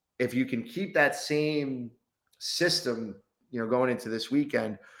it's if you can keep that same system, going into this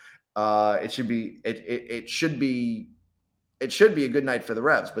weekend, it should be a good night for the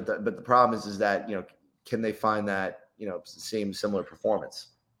Revs, but the problem is that can they find that similar performance?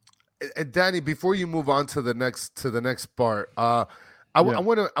 And Danny, before you move on to the next part, I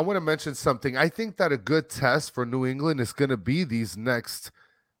want to mention something. I think that a good test for New England is going to be these next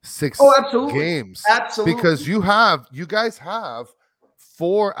 6 games. Absolutely, because you guys have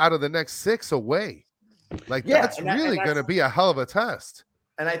 4 out of the next 6 away. That's really going to be a hell of a test.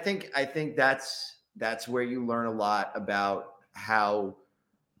 And I think that's that's where you learn a lot about how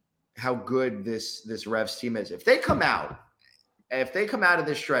good this Revs team is. If they come out of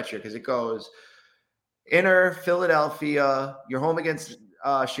this stretch here, because it goes Inter, Philadelphia, you're home against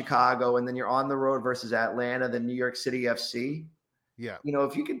Chicago, and then you're on the road versus Atlanta, then New York City FC. Yeah.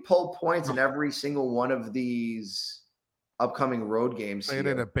 If you can pull points in every single one of these upcoming road games playing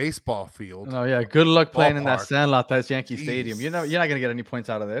in a baseball field. Oh yeah, good luck playing in that Ballpark. sandlot. That's Yankee Stadium. You're not gonna get any points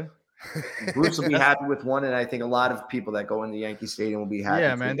out of there. Bruce will be happy with one, and I think a lot of people that go into Yankee Stadium will be happy.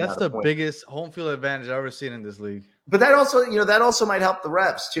 Yeah, man, that's the biggest home field advantage I've ever seen in this league. But that also might help the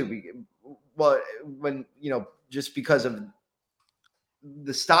Revs too. Well, when just because of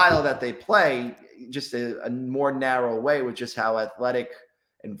the style that they play, just a more narrow way with just how athletic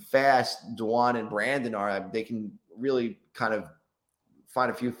and fast Dwan and Brandon are, they can really kind of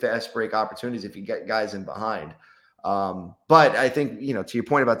find a few fast break opportunities if you get guys in behind. But I think, to your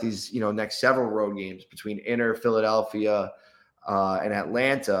point about these, next several road games between Inter, Philadelphia, and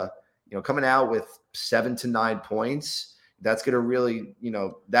Atlanta, coming out with 7 to 9 points, that's going to really,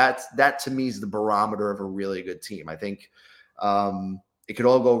 that to me is the barometer of a really good team. I think it could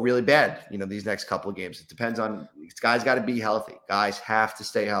all go really bad, these next couple of games. It depends on guys got to be healthy. Guys have to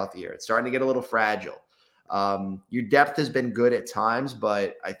stay healthy here. It's starting to get a little fragile. Your depth has been good at times,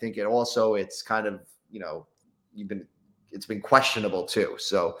 but I think it's kind of, it's been questionable too.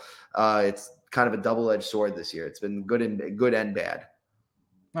 So it's kind of a double-edged sword this year. It's been good and bad.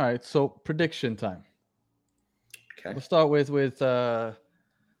 All right. So prediction time. Okay. We'll start with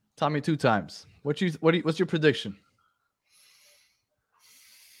Tommy 2 times. What's your prediction?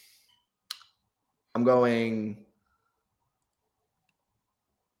 I'm going.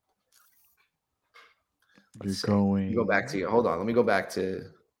 Go back to you. Hold on. Let me go back to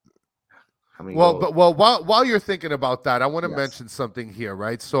how many. But while you're thinking about that, I want to mention something here,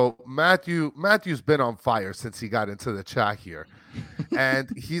 right? So Matthew's been on fire since he got into the chat here, and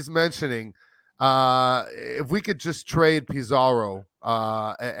he's mentioning if we could just trade Pizarro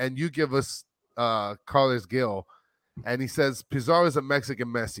and you give us Carlos Gil, and he says Pizarro is a Mexican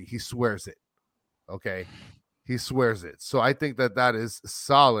Messi. He swears it. Okay, he swears it. So I think that is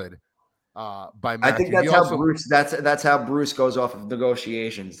solid. By Matthew. I think that's how Bruce. That's how Bruce goes off of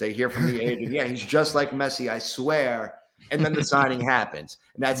negotiations. They hear from the agent, yeah, he's just like Messi, I swear, and then the signing happens,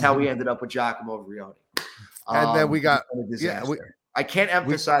 and that's how we ended up with Giacomo Vrioni. And then we got a disaster. I can't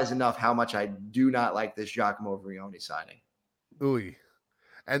emphasize enough how much I do not like this Giacomo Vrioni signing. Ooh.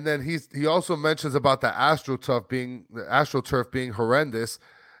 And then he also mentions about the AstroTurf being horrendous.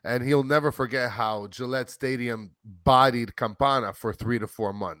 And he'll never forget how Gillette Stadium bodied Campana for 3 to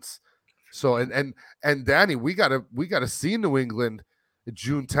 4 months. So and Danny, we gotta see New England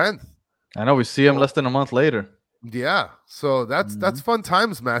June 10th. I know we see him less than a month later. Yeah, so that's fun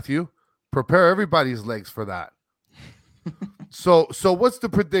times, Matthew. Prepare everybody's legs for that. So what's the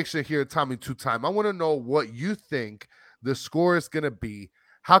prediction here, Tommy 2 time? I want to know what you think the score is gonna be.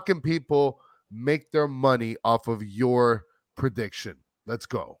 How can people make their money off of your prediction? Let's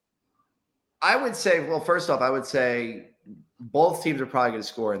go. I would say, well, first off, I would say both teams are probably going to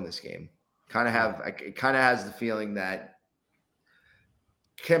score in this game. It kind of has the feeling that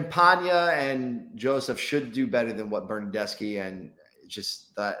Campagna and Joseph should do better than what Bernardeschi and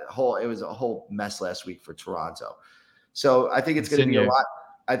just it was a whole mess last week for Toronto. So I think it's going to be a lot.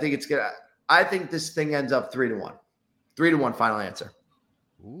 I think this thing ends up 3-1. 3-1 final answer.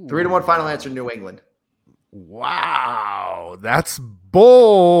 3-1 final answer, New England. Wow, that's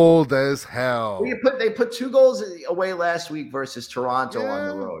bold as hell. They put 2 goals away last week versus Toronto on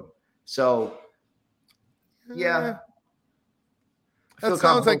the road. So, yeah. That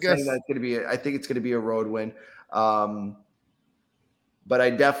sounds, I guess. I think it's going to be a road win. But I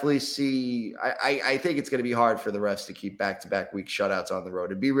definitely see I think it's going to be hard for the refs to keep back-to-back week shutouts on the road.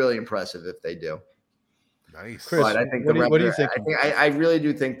 It'd be really impressive if they do. Nice. Chris, but I think what are you thinking? I really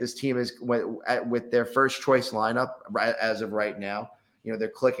do think this team is with their first choice lineup as of right now. They're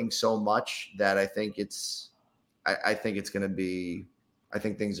clicking so much that I think it's going to be. I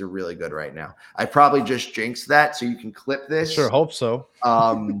think things are really good right now. I probably just jinxed that, so you can clip this. Sure, hope so.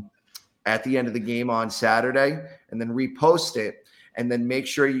 At the end of the game on Saturday, and then repost it, and then make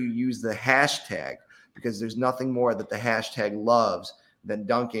sure you use the hashtag, because there's nothing more that the hashtag loves than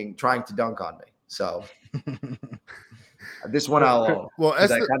trying to dunk on me. So this one I'll own. Well,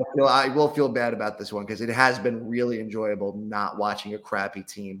 I will feel bad about this one because it has been really enjoyable not watching a crappy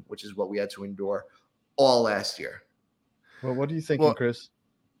team, which is what we had to endure all last year. Well, what are you thinking, Chris?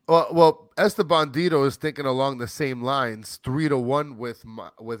 Well, Esteban Dito is thinking along the same lines, 3-1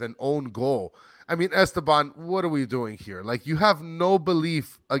 with an own goal. I mean, Esteban, what are we doing here? Like, you have no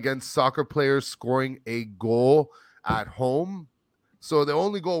belief against soccer players scoring a goal at home. So the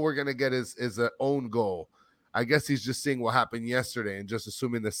only goal we're gonna get is an own goal. I guess he's just seeing what happened yesterday and just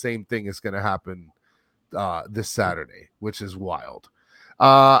assuming the same thing is gonna happen this Saturday, which is wild.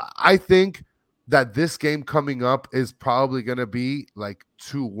 I think that this game coming up is probably gonna be like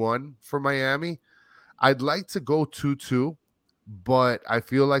 2-1 for Miami. I'd like to go 2-2, but I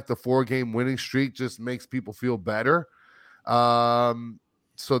feel like the 4-game winning streak just makes people feel better.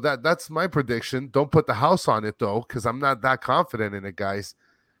 So that's my prediction. Don't put the house on it though, because I'm not that confident in it, guys.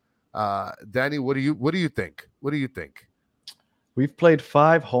 Danny, what do you think? What do you think? We've played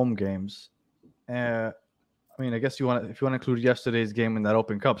 5 home games. I mean, I guess if you want to include yesterday's game in that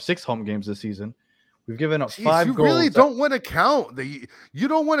Open Cup, 6 home games this season. We've given up 5 you goals. You really don't want to count you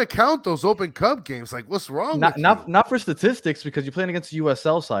don't want to count those Open Cup games. Like, what's wrong with you? Not for statistics, because you're playing against the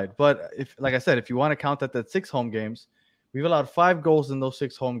USL side. But if, like I said, if you want to count that 6 home games, we've allowed 5 goals in those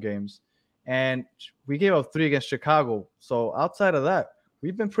 6 home games, and we gave up 3 against Chicago. So outside of that,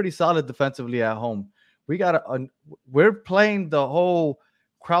 we've been pretty solid defensively at home. We're playing the whole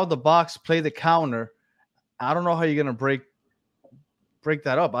crowd the box, play the counter. I don't know how you're gonna break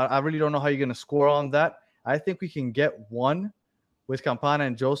that up. I really don't know how you're going to score on that. I think we can get 1 with Campana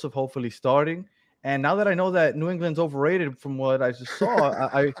and Joseph hopefully starting. And now that I know that New England's overrated from what I just saw,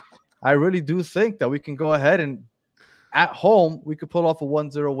 I really do think that we can go ahead and at home we could pull off a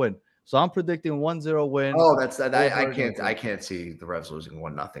 1-0 win. So I'm predicting 1-0 win. Oh, that's that. I can't see the Revs losing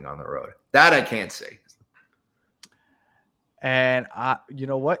 1-0 on the road. That I can't see. And you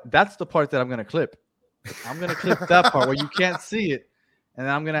know what? That's the part that I'm going to clip. I'm going to clip that part where you can't see it. And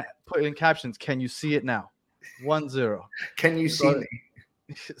then I'm going to put in captions, can you see it now? 1-0. Can you see me?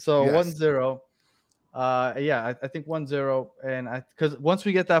 So Yes. 1-0. I think 1-0. And because once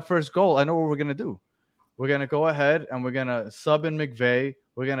we get that first goal, I know what we're going to do. We're going to go ahead and we're going to sub in McVay.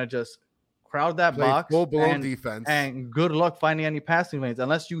 We're going to just crowd that box. Full-blown defense. And good luck finding any passing lanes.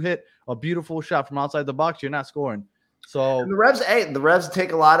 Unless you hit a beautiful shot from outside the box, you're not scoring. So and the Revs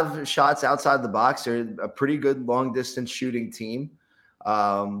take a lot of shots outside the box. They're a pretty good long-distance shooting team.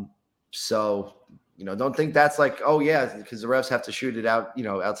 So, don't think that's like, oh yeah, because the refs have to shoot it out,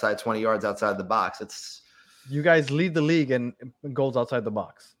 outside 20 yards outside the box. It's you guys lead the league in goals outside the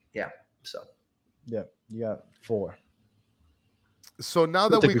box. Yeah. So, yeah, you got 4. So now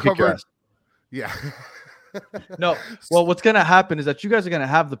that we covered, yeah. No, well, what's going to happen is that you guys are going to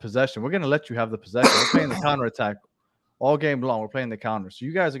have the possession. We're going to let you have the possession. We're playing the counterattack all game long. We're playing the counter. So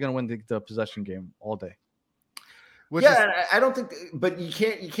you guys are going to win the possession game all day. I don't think, but you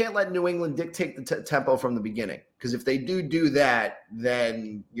can't let New England dictate the tempo from the beginning, because if they do that,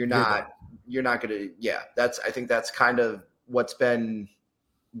 then you're not going to. Yeah, I think that's kind of what's been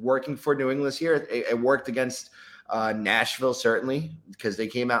working for New England this year. It worked against Nashville, certainly, because they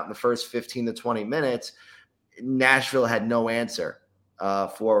came out in the first 15 to 20 minutes. Nashville had no answer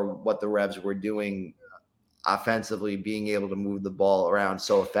for what the Revs were doing offensively, being able to move the ball around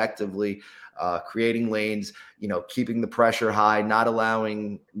so effectively. Creating lanes, keeping the pressure high, not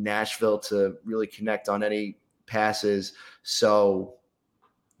allowing Nashville to really connect on any passes. So,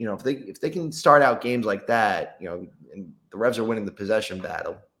 if they can start out games like that, and the Revs are winning the possession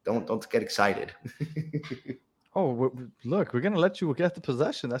battle, don't get excited. Oh, look, we're gonna let you get the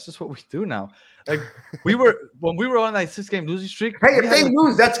possession. That's just what we do now. Like when we were on that 6-game losing streak. Hey, if they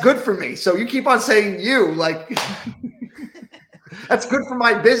lose, that's good for me. So you keep on saying you like. That's good for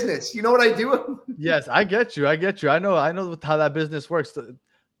my business. You know what I do? Yes, I get you. I know how that business works.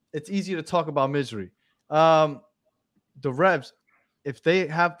 It's easy to talk about misery. The Revs, if they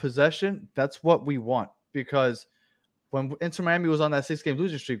have possession, that's what we want, because when Inter Miami was on that 6-game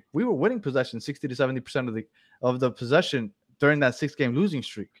losing streak, we were winning possession 60 to 70% of the possession during that 6-game losing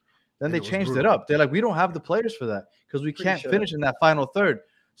streak. Then they changed it up. They're like, we don't have the players for that because we can't finish in that final third.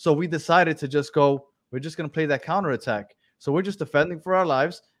 So we decided to just go, we're just going to play that counterattack. So we're just defending for our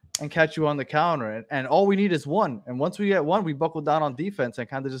lives and catch you on the counter. And all we need is 1. And once we get 1, we buckle down on defense and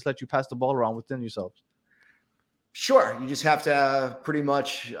kind of just let you pass the ball around within yourselves. Sure. You just have to pretty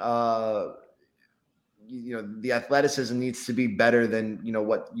much, the athleticism needs to be better than,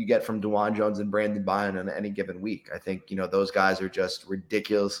 what you get from DeJuan Jones and Brandon Bynum on any given week. I think, those guys are just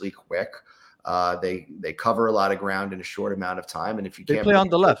ridiculously quick. They cover a lot of ground in a short amount of time. And if you can't play on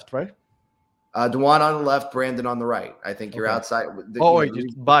the left, right? DeJuan on the left, Brandon on the right. I think you're outside. You're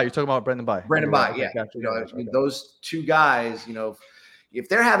talking about Brandon Bye. Brandon Bye, yeah. Those 2 guys, if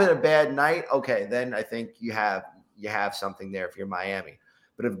they're having a bad night, okay, then I think you have something there if you're Miami.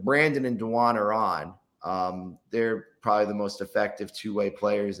 But if Brandon and DeJuan are on, they're probably the most effective 2-way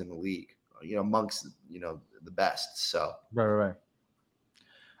players in the league. amongst the best. So Right.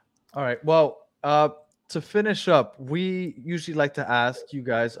 All right. Well, to finish up, we usually like to ask you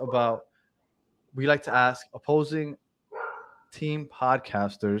guys we like to ask opposing team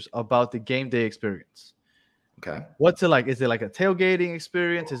podcasters about the game day experience. okay. What's it like? Is it like a tailgating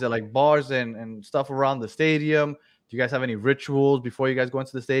experience? Is it like bars and stuff around the stadium? Do you guys have any rituals before you guys go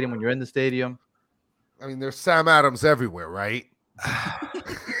into the stadium when you're in the stadium? I mean, there's Sam Adams everywhere, right?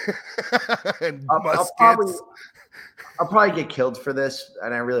 And I'll probably get killed for this,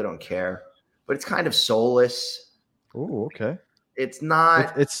 and I really don't care. But it's kind of soulless. Oh, okay. It's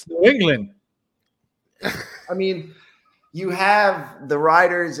not. It's New England. I mean, you have the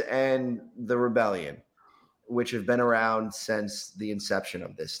Riders and the Rebellion, which have been around since the inception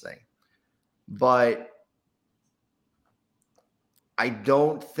of this thing. But I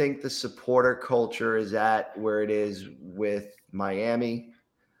don't think the supporter culture is at where it is with Miami.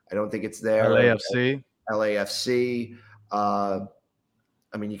 I don't think it's there. LAFC.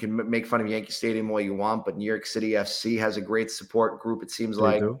 I mean, you can make fun of Yankee Stadium all you want, but New York City FC has a great support group, it seems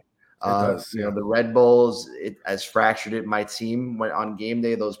like. The Red Bulls, as fractured it might seem, when on game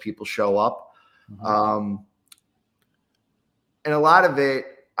day, those people show up. Mm-hmm. And a lot of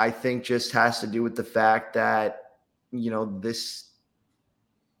it, I think, just has to do with the fact that, this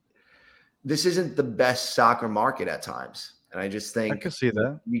isn't the best soccer market at times. And I just think I can see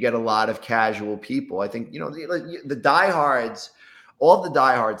that you get a lot of casual people. I think, the diehards, all the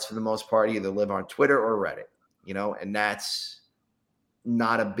diehards for the most part either live on Twitter or Reddit, and that's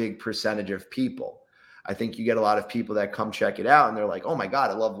not a big percentage of people. I think you get a lot of people that come check it out and they're like, oh my God,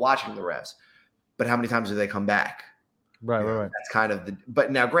 I love watching the Revs. But how many times do they come back? Right. That's kind of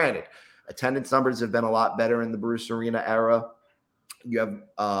but now granted, attendance numbers have been a lot better in the Bruce Arena era. You have,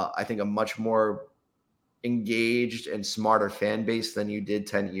 I think, a much more engaged and smarter fan base than you did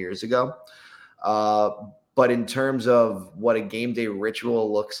 10 years ago. But in terms of what a game day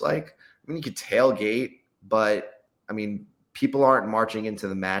ritual looks like, I mean, you could tailgate, but I mean, people aren't marching into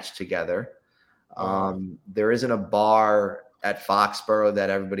the match together. There isn't a bar at Foxborough that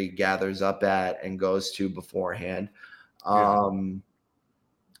everybody gathers up at and goes to beforehand.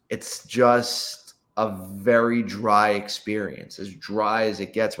 It's just a very dry experience, as dry as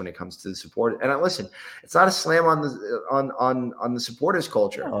it gets when it comes to the support. And listen, it's not a slam on the supporters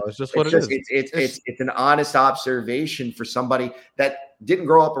culture. Oh, it's just what it is. It's an honest observation for somebody that didn't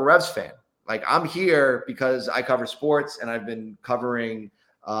grow up a Revs fan. Like, I'm here because I cover sports and I've been covering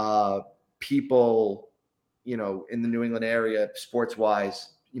people, in the New England area sports wise,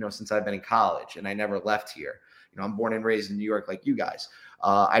 since I've been in college, and I never left here. I'm born and raised in New York like you guys.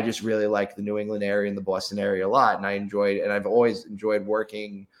 I just really like the New England area and the Boston area a lot. And I've always enjoyed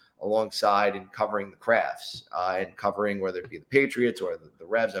working alongside and covering the Crafts and covering whether it be the Patriots or the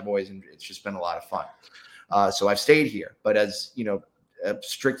Revs. It's just been a lot of fun. So I've stayed here, but as,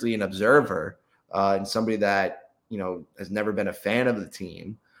 strictly an observer and somebody that, has never been a fan of the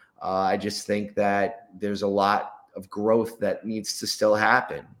team. I just think that there's a lot of growth that needs to still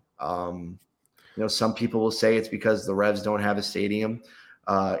happen. Some people will say it's because the Revs don't have a stadium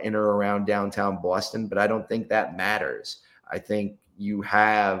in or around downtown Boston, but I don't think that matters. I think you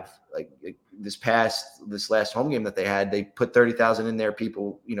have, like this last home game that they had, they put 30,000 in there,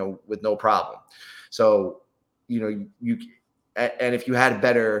 people, with no problem. So, and if you had a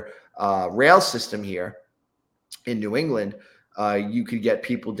better rail system here in New England, you could get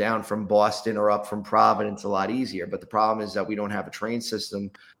people down from Boston or up from Providence a lot easier. But the problem is that we don't have a train system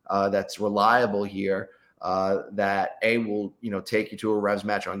that's reliable here that A, will, take you to a Revs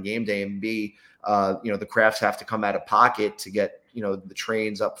match on game day, and B, the Crafts have to come out of pocket to get, the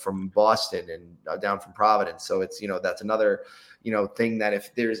trains up from Boston and down from Providence. So it's, that's another, thing that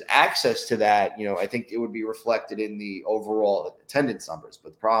if there's access to that, I think it would be reflected in the overall attendance numbers. But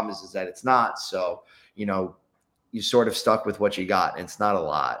the problem is that it's not. So, you sort of stuck with what you got, and it's not a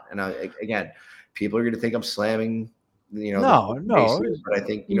lot. And again, people are going to think I'm slamming, no, but I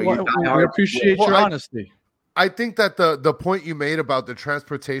think, we appreciate your honesty. I think that the point you made about the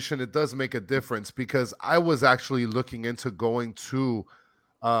transportation, it does make a difference, because I was actually looking into going to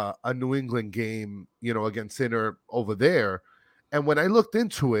a New England game, against Inter over there. And when I looked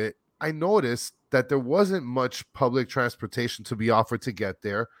into it, I noticed that there wasn't much public transportation to be offered to get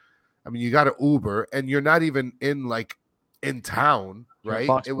there. I mean, you got to Uber, and you're not even in town, right?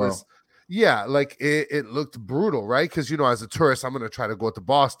 It was, it looked brutal, right? Because, as a tourist, I'm going to try to go to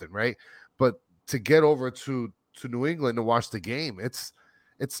Boston, right? But to get over to New England to watch the game, it's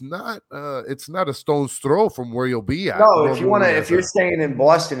not a stone's throw from where you'll be at. No, if you're staying in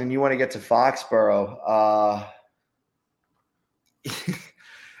Boston and you want to get to Foxborough,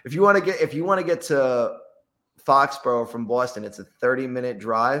 If you want to get to Foxborough from Boston, it's a 30-minute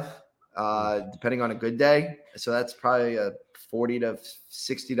drive, depending on a good day. So that's probably a $40 to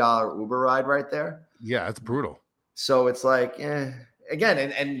 $60 Uber ride right there. Yeah, it's brutal. So it's like, again,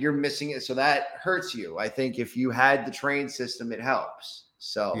 and you're missing it. So that hurts you. I think if you had the train system, it helps.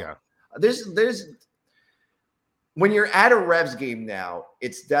 So yeah, there's when you're at a Revs game now,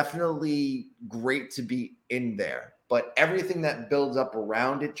 it's definitely great to be in there. But everything that builds up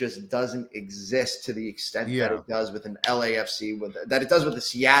around it just doesn't exist to the extent that it does with an LAFC, that it does with a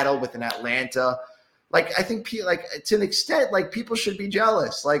Seattle, with an Atlanta. Like, I think, like, to an extent, like, people should be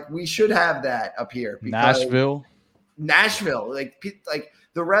jealous. Like, we should have that up here. Nashville, like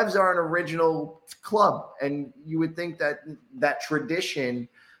the Revs are an original club, and you would think that tradition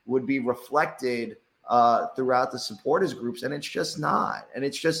would be reflected throughout the supporters groups, and it's just not. And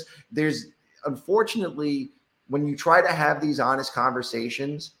it's just, unfortunately, when you try to have these honest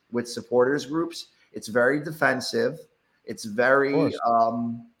conversations with supporters groups, it's very defensive. It's very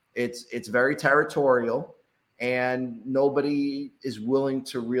it's very territorial, and nobody is willing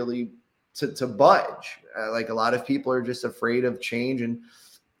to really to budge. Like, a lot of people are just afraid of change, and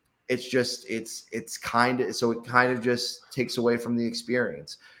it's kind of just takes away from the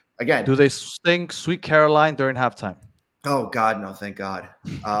experience. Again, do they sing "Sweet Caroline" during halftime? Oh God, no! Thank God.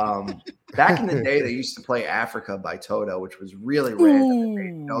 Back in the day, they used to play "Africa" by Toto, which was really random. It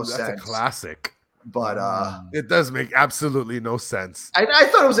made no sense. That's a classic. But it does make absolutely no sense. I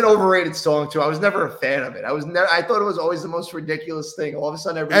thought it was an overrated song too. I was never a fan of it. I thought it was always the most ridiculous thing. All of a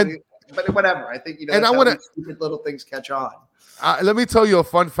sudden, everybody. But whatever. I think and I want to stupid little things catch on. Let me tell you a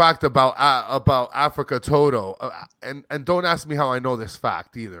fun fact about Africa Toto, and don't ask me how I know this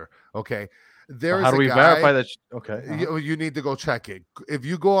fact either. Okay. How do we verify that? Okay. You need to go check it. If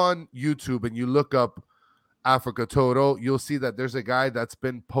you go on YouTube and you look up Africa Toto, you'll see that there's a guy that's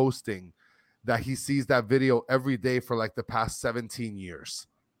been posting that he sees that video every day for like the past 17 years,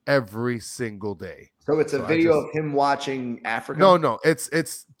 every single day. So it's a video of him watching Africa? No.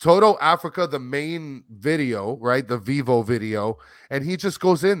 It's Toto Africa, the main video, right? The Vivo video. And he just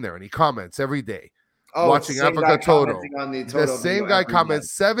goes in there and he comments every day. Watching Africa Toto. The same guy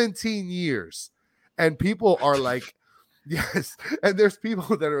comments 17 years. And people are like, yes. And there's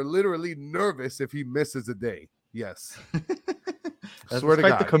people that are literally nervous if he misses a day. Yes. Swear to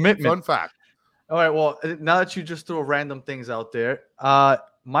God. The commitment. Fun fact. All right. Well, now that you just threw random things out there,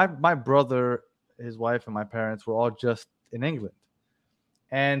 my brother, his wife, and my parents were all just in England.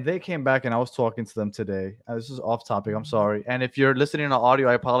 And they came back, and I was talking to them today. This is off topic. I'm sorry. And if you're listening on audio,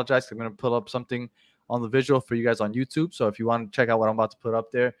 I apologize. I'm going to pull up something on the visual for you guys on YouTube. So if you want to check out what I'm about to put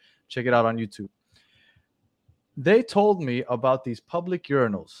up there, check it out on YouTube. They told me about these public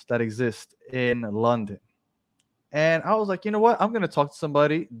urinals that exist in London. And I was like, you know what? I'm going to talk to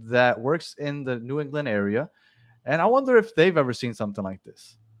somebody that works in the New England area. And I wonder if they've ever seen something like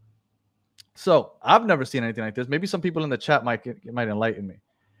this. So I've never seen anything like this. Maybe some people in the chat might enlighten me.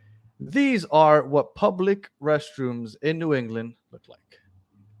 These are what public restrooms in New England look like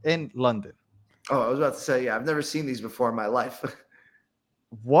in London. Oh, I was about to say, yeah, I've never seen these before in my life.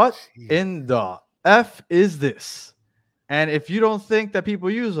 What in the F is this? And if you don't think that people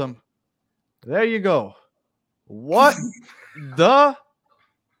use them, there you go. What the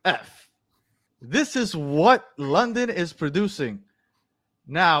F? This is what London is producing.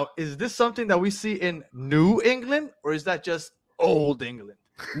 Now, is this something that we see in New England, or is that just old England?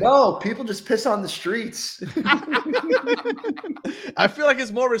 No, people just piss on the streets. I feel like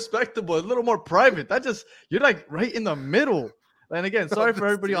it's more respectable, a little more private. You're like right in the middle. And again, sorry for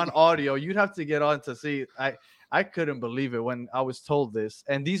everybody on audio. You'd have to get on to see. I couldn't believe it when I was told this.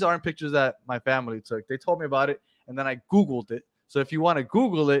 And these aren't pictures that my family took. They told me about it, and then I Googled it. So if you want to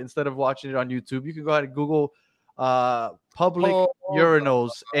Google it instead of watching it on YouTube, you can go ahead and Google public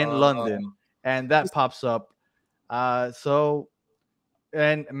urinals in London, and that pops up.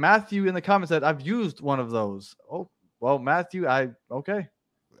 And Matthew in the comments said, I've used one of those. Oh, well, Matthew, where was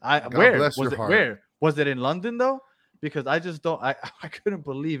it? Heart. Where was it in London though? Because I just don't. I couldn't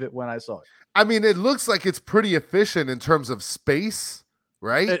believe it when I saw it. I mean, it looks like it's pretty efficient in terms of space,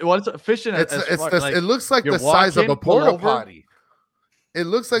 right? It's efficient. It looks like the size of a porta potty. It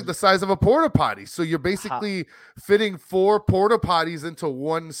looks like the size of a porta potty. So you're basically fitting 4 porta potties into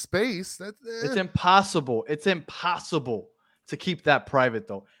one space. It's impossible. It's impossible to keep that private,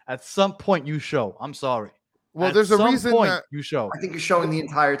 though. At some point, you show. I'm sorry. Well, there's a reason that you show. I think you're showing the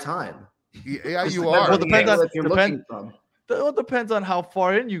entire time. Yeah, you are. Well, depends It depends on how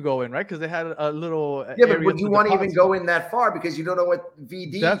far in you go in, right? Because they had a little Yeah, but area would you to want to even deposit. go in that far because you don't know what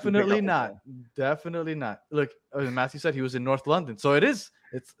VD? Definitely not. Definitely not. Look, Matthew said he was in North London, so it's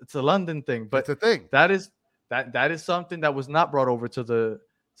a London thing. But It's a thing. that is something that was not brought over to the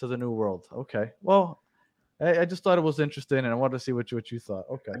new world. Okay, well, I just thought it was interesting, and I wanted to see what you thought.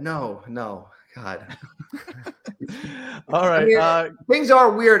 Okay. No, God. All right. I mean, things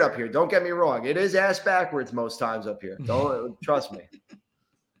are weird up here. Don't get me wrong. It is ass backwards most times up here. Don't trust me.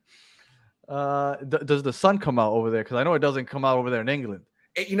 Does the sun come out over there? Because I know it doesn't come out over there in England.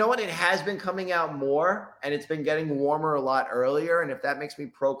 You know what? It has been coming out more, and it's been getting warmer a lot earlier. And if that makes me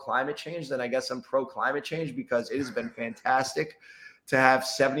pro climate change, then I guess I'm pro climate change because it has been fantastic to have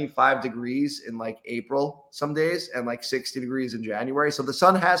 75 degrees in like April some days and like 60 degrees in January. So the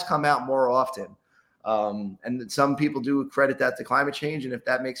sun has come out more often. And some people do credit that to climate change. And if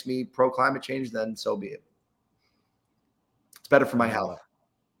that makes me pro climate change, then so be it. It's better for my health.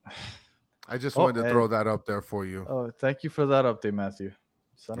 I just wanted to throw that up there for you. Oh, thank you for that update, Matthew.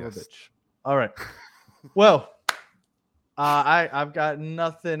 Son of a bitch. All right. Well, I've got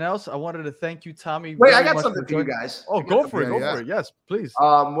nothing else. I wanted to thank you, Tommy. Wait, I got something for you guys. Oh, go for it. Go for it. Yes, please.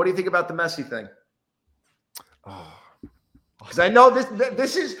 What do you think about the Messi thing? Because I know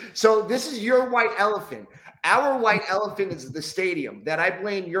this is your white elephant. Our white elephant is the stadium that I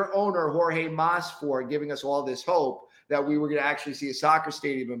blame your owner, Jorge Mas, for giving us all this hope that we were going to actually see a soccer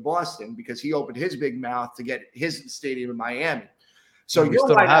stadium in Boston because he opened his big mouth to get his stadium in Miami. So we still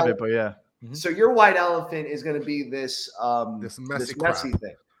don't have it, but yeah. Mm-hmm. So your white elephant is going to be this Messi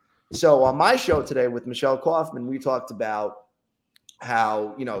thing. So on my show today with Michelle Kaufman, we talked about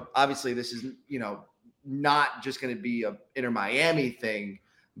how, obviously this is, not just going to be a Inter Miami thing,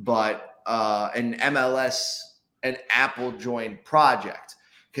 but an MLS and Apple joint project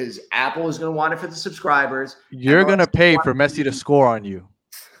because Apple is going to want it for the subscribers. You're going to pay for Messi to score on you.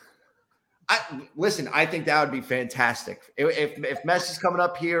 Listen, I think that would be fantastic. If Messi's coming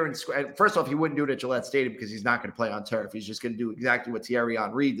up here and first off, he wouldn't do it at Gillette Stadium because he's not going to play on turf. He's just going to do exactly what Thierry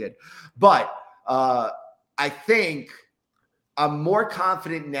Henry did. But I think I'm more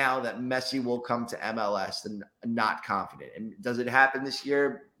confident now that Messi will come to MLS than not confident. And does it happen this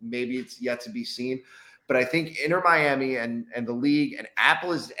year? Maybe it's yet to be seen. But I think Inter Miami and the league and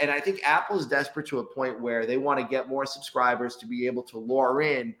Apple is, and I think Apple is desperate to a point where they want to get more subscribers to be able to lure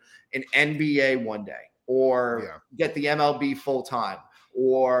in an NBA one day or get the MLB full time,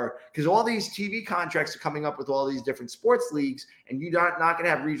 or because all these TV contracts are coming up with all these different sports leagues, and you're not going to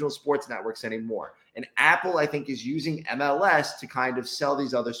have regional sports networks anymore. And Apple, I think, is using MLS to kind of sell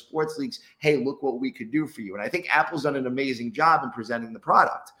these other sports leagues. Hey, look what we could do for you. And I think Apple's done an amazing job in presenting the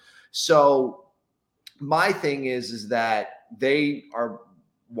product. So my thing is that they are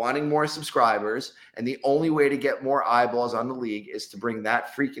wanting more subscribers, and the only way to get more eyeballs on the league is to bring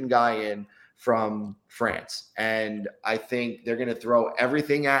that freaking guy in from France. And I think they're going to throw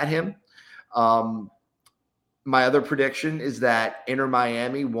everything at him. My other prediction is that Inter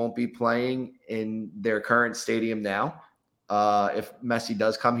Miami won't be playing in their current stadium now. If Messi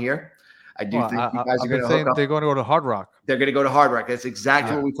does come here, I do think you guys are going to hook up. They're going to go to Hard Rock. They're going to go to Hard Rock. That's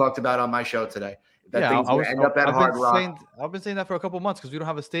exactly what we talked about on my show today. That thing's going to end up at Hard Rock. I've been saying that for a couple of months because we don't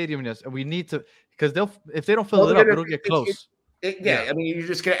have a stadium yet, and we need to, because if they don't fill it up, it'll get close. I mean, you're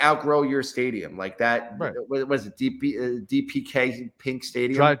just going to outgrow your stadium like that. Right. What was it? DPK Pink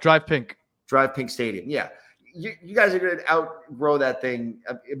Stadium? Drive Pink. Drive Pink Stadium. Yeah. You guys are going to outgrow that thing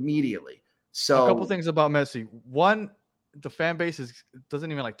immediately. So a couple things about Messi. One, the fan base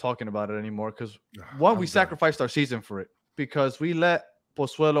doesn't even like talking about it anymore because we sacrificed our season for it because we let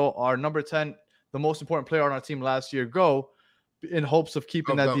Pozuelo, our number 10, the most important player on our team last year, go in hopes of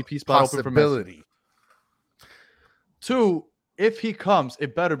keeping that DP spot open for Messi. Two, if he comes,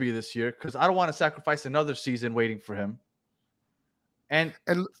 it better be this year because I don't want to sacrifice another season waiting for him. And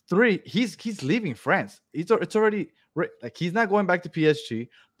three, he's leaving France. It's already like he's not going back to PSG.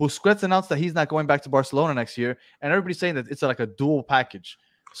 Busquets announced that he's not going back to Barcelona next year, and everybody's saying that it's like a dual package.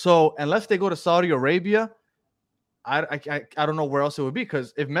 So unless they go to Saudi Arabia, I don't know where else it would be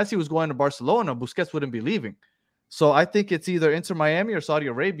because if Messi was going to Barcelona, Busquets wouldn't be leaving. So I think it's either Inter Miami or Saudi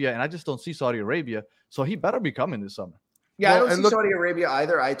Arabia, and I just don't see Saudi Arabia. So he better be coming this summer. Yeah, I don't see Saudi Arabia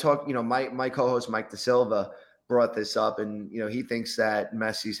either. I talked, my co-host Mike De Silva brought this up, and he thinks that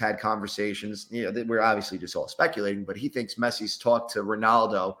Messi's had conversations. We're obviously just all speculating, but he thinks Messi's talked to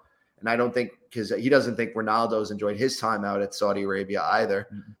Ronaldo, and I don't think because he doesn't think Ronaldo's enjoyed his time out at Saudi Arabia either.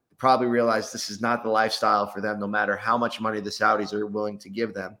 Mm-hmm. Probably realized this is not the lifestyle for them, no matter how much money the Saudis are willing to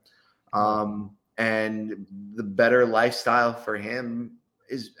give them. And the better lifestyle for him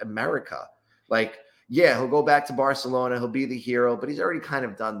is America. Like yeah, he'll go back to Barcelona. He'll be the hero, but he's already kind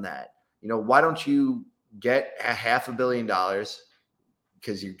of done that. Why don't you get $500 million?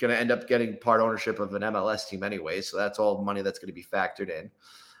 Because you're going to end up getting part ownership of an MLS team anyway. So that's all money that's going to be factored in.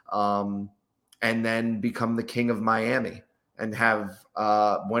 And then become the king of Miami and have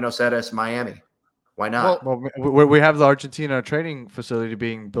Buenos Aires, Miami. Why not? Well, we have the Argentina training facility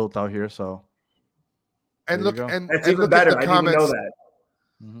being built out here. So, and look, that's and even look better. at the I didn't even know comments. that.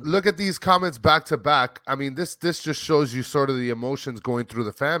 Look at these comments back to back. I mean, this just shows you sort of the emotions going through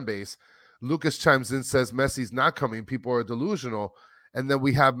the fan base. Lucas chimes in, says Messi's not coming. People are delusional. And then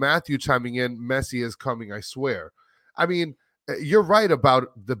we have Matthew chiming in, Messi is coming, I swear. I mean, you're right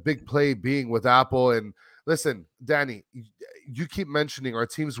about the big play being with Apple. And listen, Danny, you keep mentioning our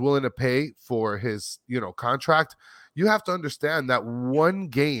team's willing to pay for his, contract. You have to understand that one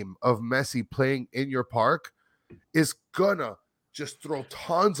game of Messi playing in your park is gonna just throw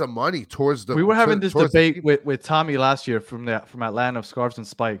tons of money towards the. We were having this debate with Tommy last year from Atlanta of Scarves and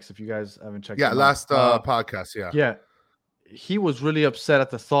Spikes. If you guys haven't checked, last podcast, yeah, he was really upset at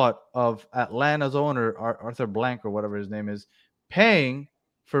the thought of Atlanta's owner Arthur Blank or whatever his name is paying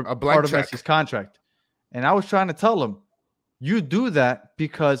for a part of check. Messi's contract, and I was trying to tell him, you do that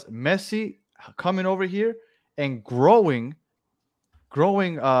because Messi coming over here and growing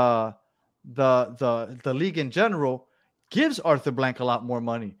the league in general gives Arthur Blank a lot more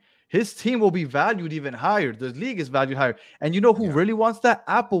money. His team will be valued even higher. The league is valued higher. And you know who really wants that?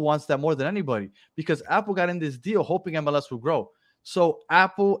 Apple wants that more than anybody because Apple got in this deal hoping MLS will grow. So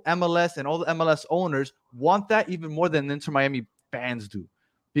Apple, MLS, and all the MLS owners want that even more than Inter Miami fans do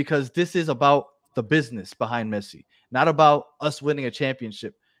because this is about the business behind Messi, not about us winning a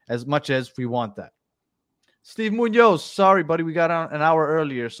championship as much as we want that. Steve Munoz, sorry, buddy, we got on an hour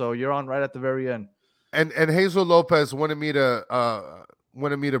earlier, so you're on right at the very end. And Hazel Lopez wanted me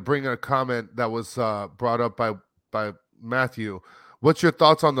to bring a comment that was brought up by Matthew. What's your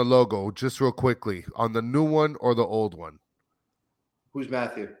thoughts on the logo, just real quickly, on the new one or the old one? Who's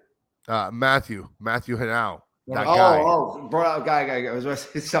Matthew? Matthew Hanau. That guy. Brought out guy. I was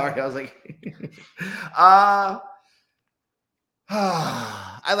sorry. I was like,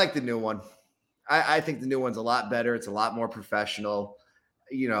 I like the new one. I think the new one's a lot better. It's a lot more professional.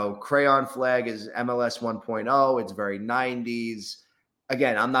 Crayon flag is MLS 1.0. It's very 90s.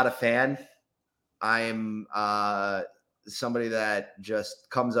 Again, I'm not a fan. I'm somebody that just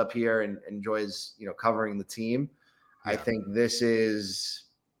comes up here and enjoys, covering the team. Yeah. I think this is,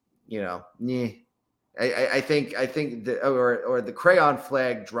 I think the crayon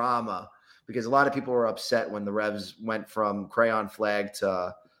flag drama, because a lot of people were upset when the Revs went from crayon flag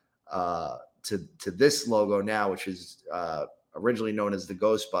to this logo now, which is originally known as the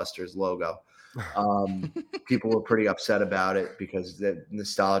Ghostbusters logo. People were pretty upset about it because the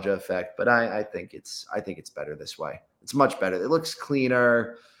nostalgia effect, but I think it's better this way. It's much better. It looks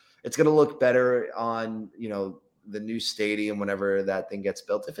cleaner. It's going to look better on, the new stadium whenever that thing gets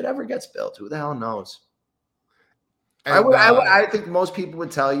built. If it ever gets built, who the hell knows? And, I think most people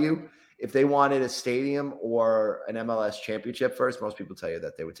would tell you if they wanted a stadium or an MLS championship first, most people tell you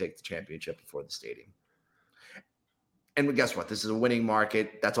that they would take the championship before the stadium. And guess what? This is a winning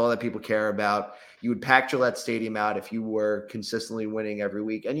market. That's all that people care about. You would pack Gillette Stadium out if you were consistently winning every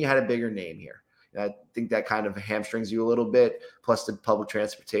week and you had a bigger name here. And I think that kind of hamstrings you a little bit, plus the public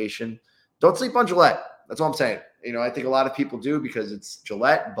transportation. Don't sleep on Gillette. That's all I'm saying. I think a lot of people do because it's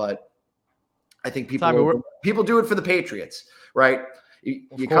Gillette, but I think people do it for the Patriots, right?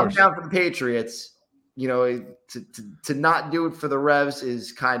 You come down for the Patriots, to not do it for the Revs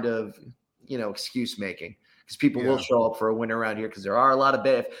is kind of, excuse making. Because people will show up for a win around here because there are a lot of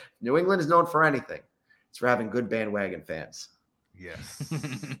bad. If New England is known for anything, it's for having good bandwagon fans. Yes.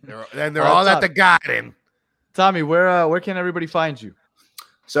 they're all at the Garden. Tommy, where can everybody find you?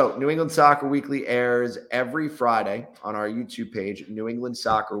 So New England Soccer Weekly airs every Friday on our YouTube page, New England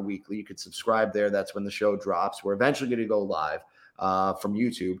Soccer Weekly. You could subscribe there. That's when the show drops. We're eventually going to go live from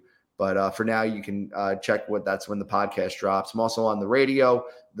YouTube. But for now, you can check that's when the podcast drops. I'm also on the radio.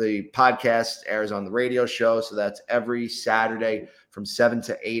 The podcast airs on the radio show. So that's every Saturday from 7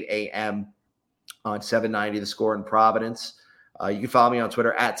 to 8 a.m. on 790 The Score in Providence. You can follow me on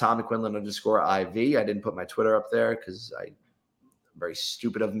Twitter at @TommyQuinlan_IV. I didn't put my Twitter up there because I'm very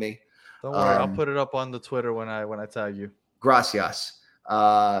stupid of me. Don't worry. I'll put it up on the Twitter when I tag you. Gracias.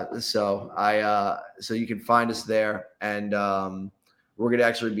 So you can find us there. And we're going to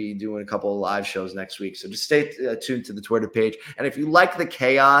actually be doing a couple of live shows next week. So just stay tuned to the Twitter page. And if you like the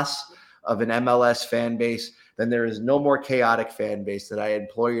chaos of an MLS fan base, then there is no more chaotic fan base that I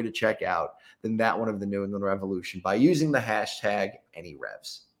implore you to check out than that one of the New England Revolution by using the hashtag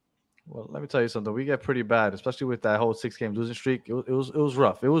AnyRevs. Well, let me tell you something. We get pretty bad, especially with that whole 6-game losing streak. It was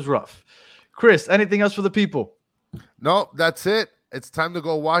rough. It was rough. Chris, anything else for the people? No, that's it. It's time to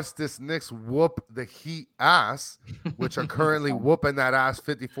go watch this Knicks whoop the Heat ass, which are currently whooping that ass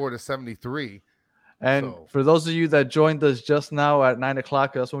 54-73. And for those of you that joined us just now at 9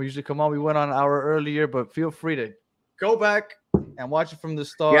 o'clock, that's when we usually come on. We went on an hour earlier, but feel free to go back and watch it from the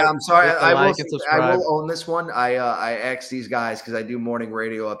start. Yeah, I'm sorry. I will own this one. I asked these guys because I do morning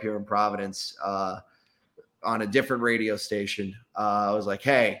radio up here in Providence on a different radio station. I was like,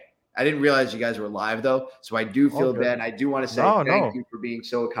 hey, I didn't realize you guys were live though, so I do feel bad. I do want to say thank you for being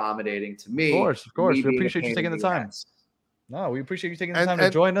so accommodating to me. Of course. We appreciate you taking the time. No, we appreciate you taking the time to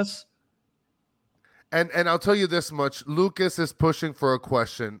join us. And I'll tell you this much. Lucas is pushing for a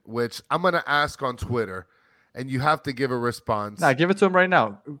question, which I'm going to ask on Twitter, and you have to give a response. Nah, give it to him right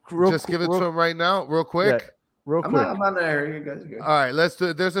now. Give it to him right now, real quick. Yeah, real quick. I'm on there. You guys are good. All right, let's do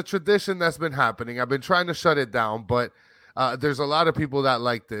it. There's a tradition that's been happening. I've been trying to shut it down, but there's a lot of people that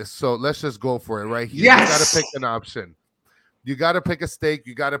like this. So let's just go for it right here. Yes! You got to pick an option. You got to pick a steak.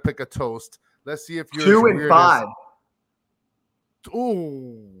 You got to pick a toast. Let's see if you're 2 and 5.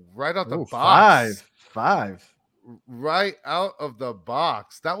 Ooh, right out the box. 5. Right out of the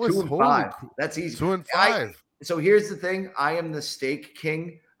box. That was 2 and 5. That's easy. 2 and 5. So here's the thing. I am the steak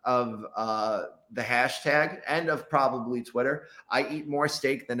king of the hashtag and of probably Twitter. I eat more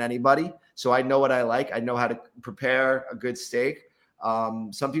steak than anybody, so I know what I like. I know how to prepare a good steak.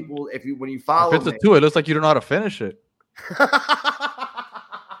 Some people, when you follow me, it looks like you don't know how to finish it.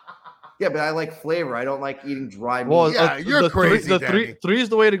 Yeah, but I like flavor. I don't like eating dry meat. Well, yeah, you're crazy. Three is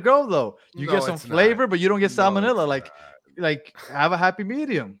the way to go, though. You get some flavor, but you don't get salmonella. Like have a happy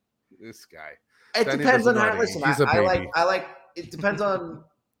medium. This guy. It depends on how. Listen, I like. It depends on.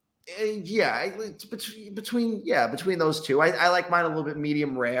 Between those two, I like mine a little bit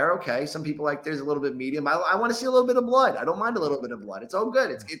medium rare. Okay, some people like theirs a little bit medium. I want to see a little bit of blood. I don't mind a little bit of blood. It's all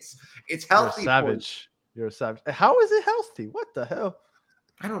good. It's healthy. You're a savage. How is it healthy? What the hell?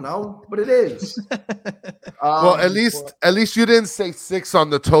 I don't know, but it is. Well, at least you didn't say 6 on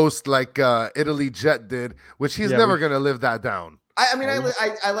the toast like Italy Jet did, which he's never gonna live that down.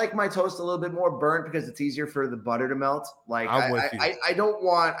 I like my toast a little bit more burnt because it's easier for the butter to melt. Like I don't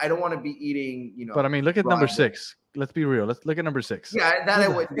want to be eating, But I mean, look at number 6. Let's be real. Let's look at number 6. Yeah, that I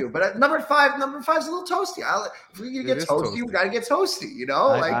wouldn't do. But number 5's a little toasty. If we get toasty, we gotta get toasty.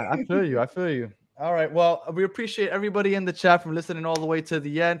 I feel you. All right. Well, we appreciate everybody in the chat from listening all the way to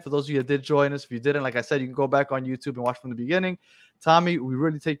the end. For those of you that did join us, if you didn't, like I said, you can go back on YouTube and watch from the beginning. Tommy, we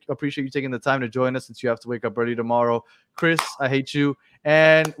really appreciate you taking the time to join us since you have to wake up early tomorrow. Chris, I hate you.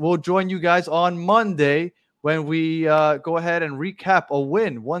 And we'll join you guys on Monday when we go ahead and recap a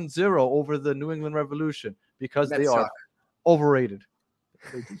win 1-0 over the New England Revolution because they are overrated.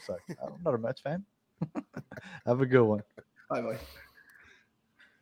 They do suck. I'm not a Mets fan. Have a good one. Bye-bye.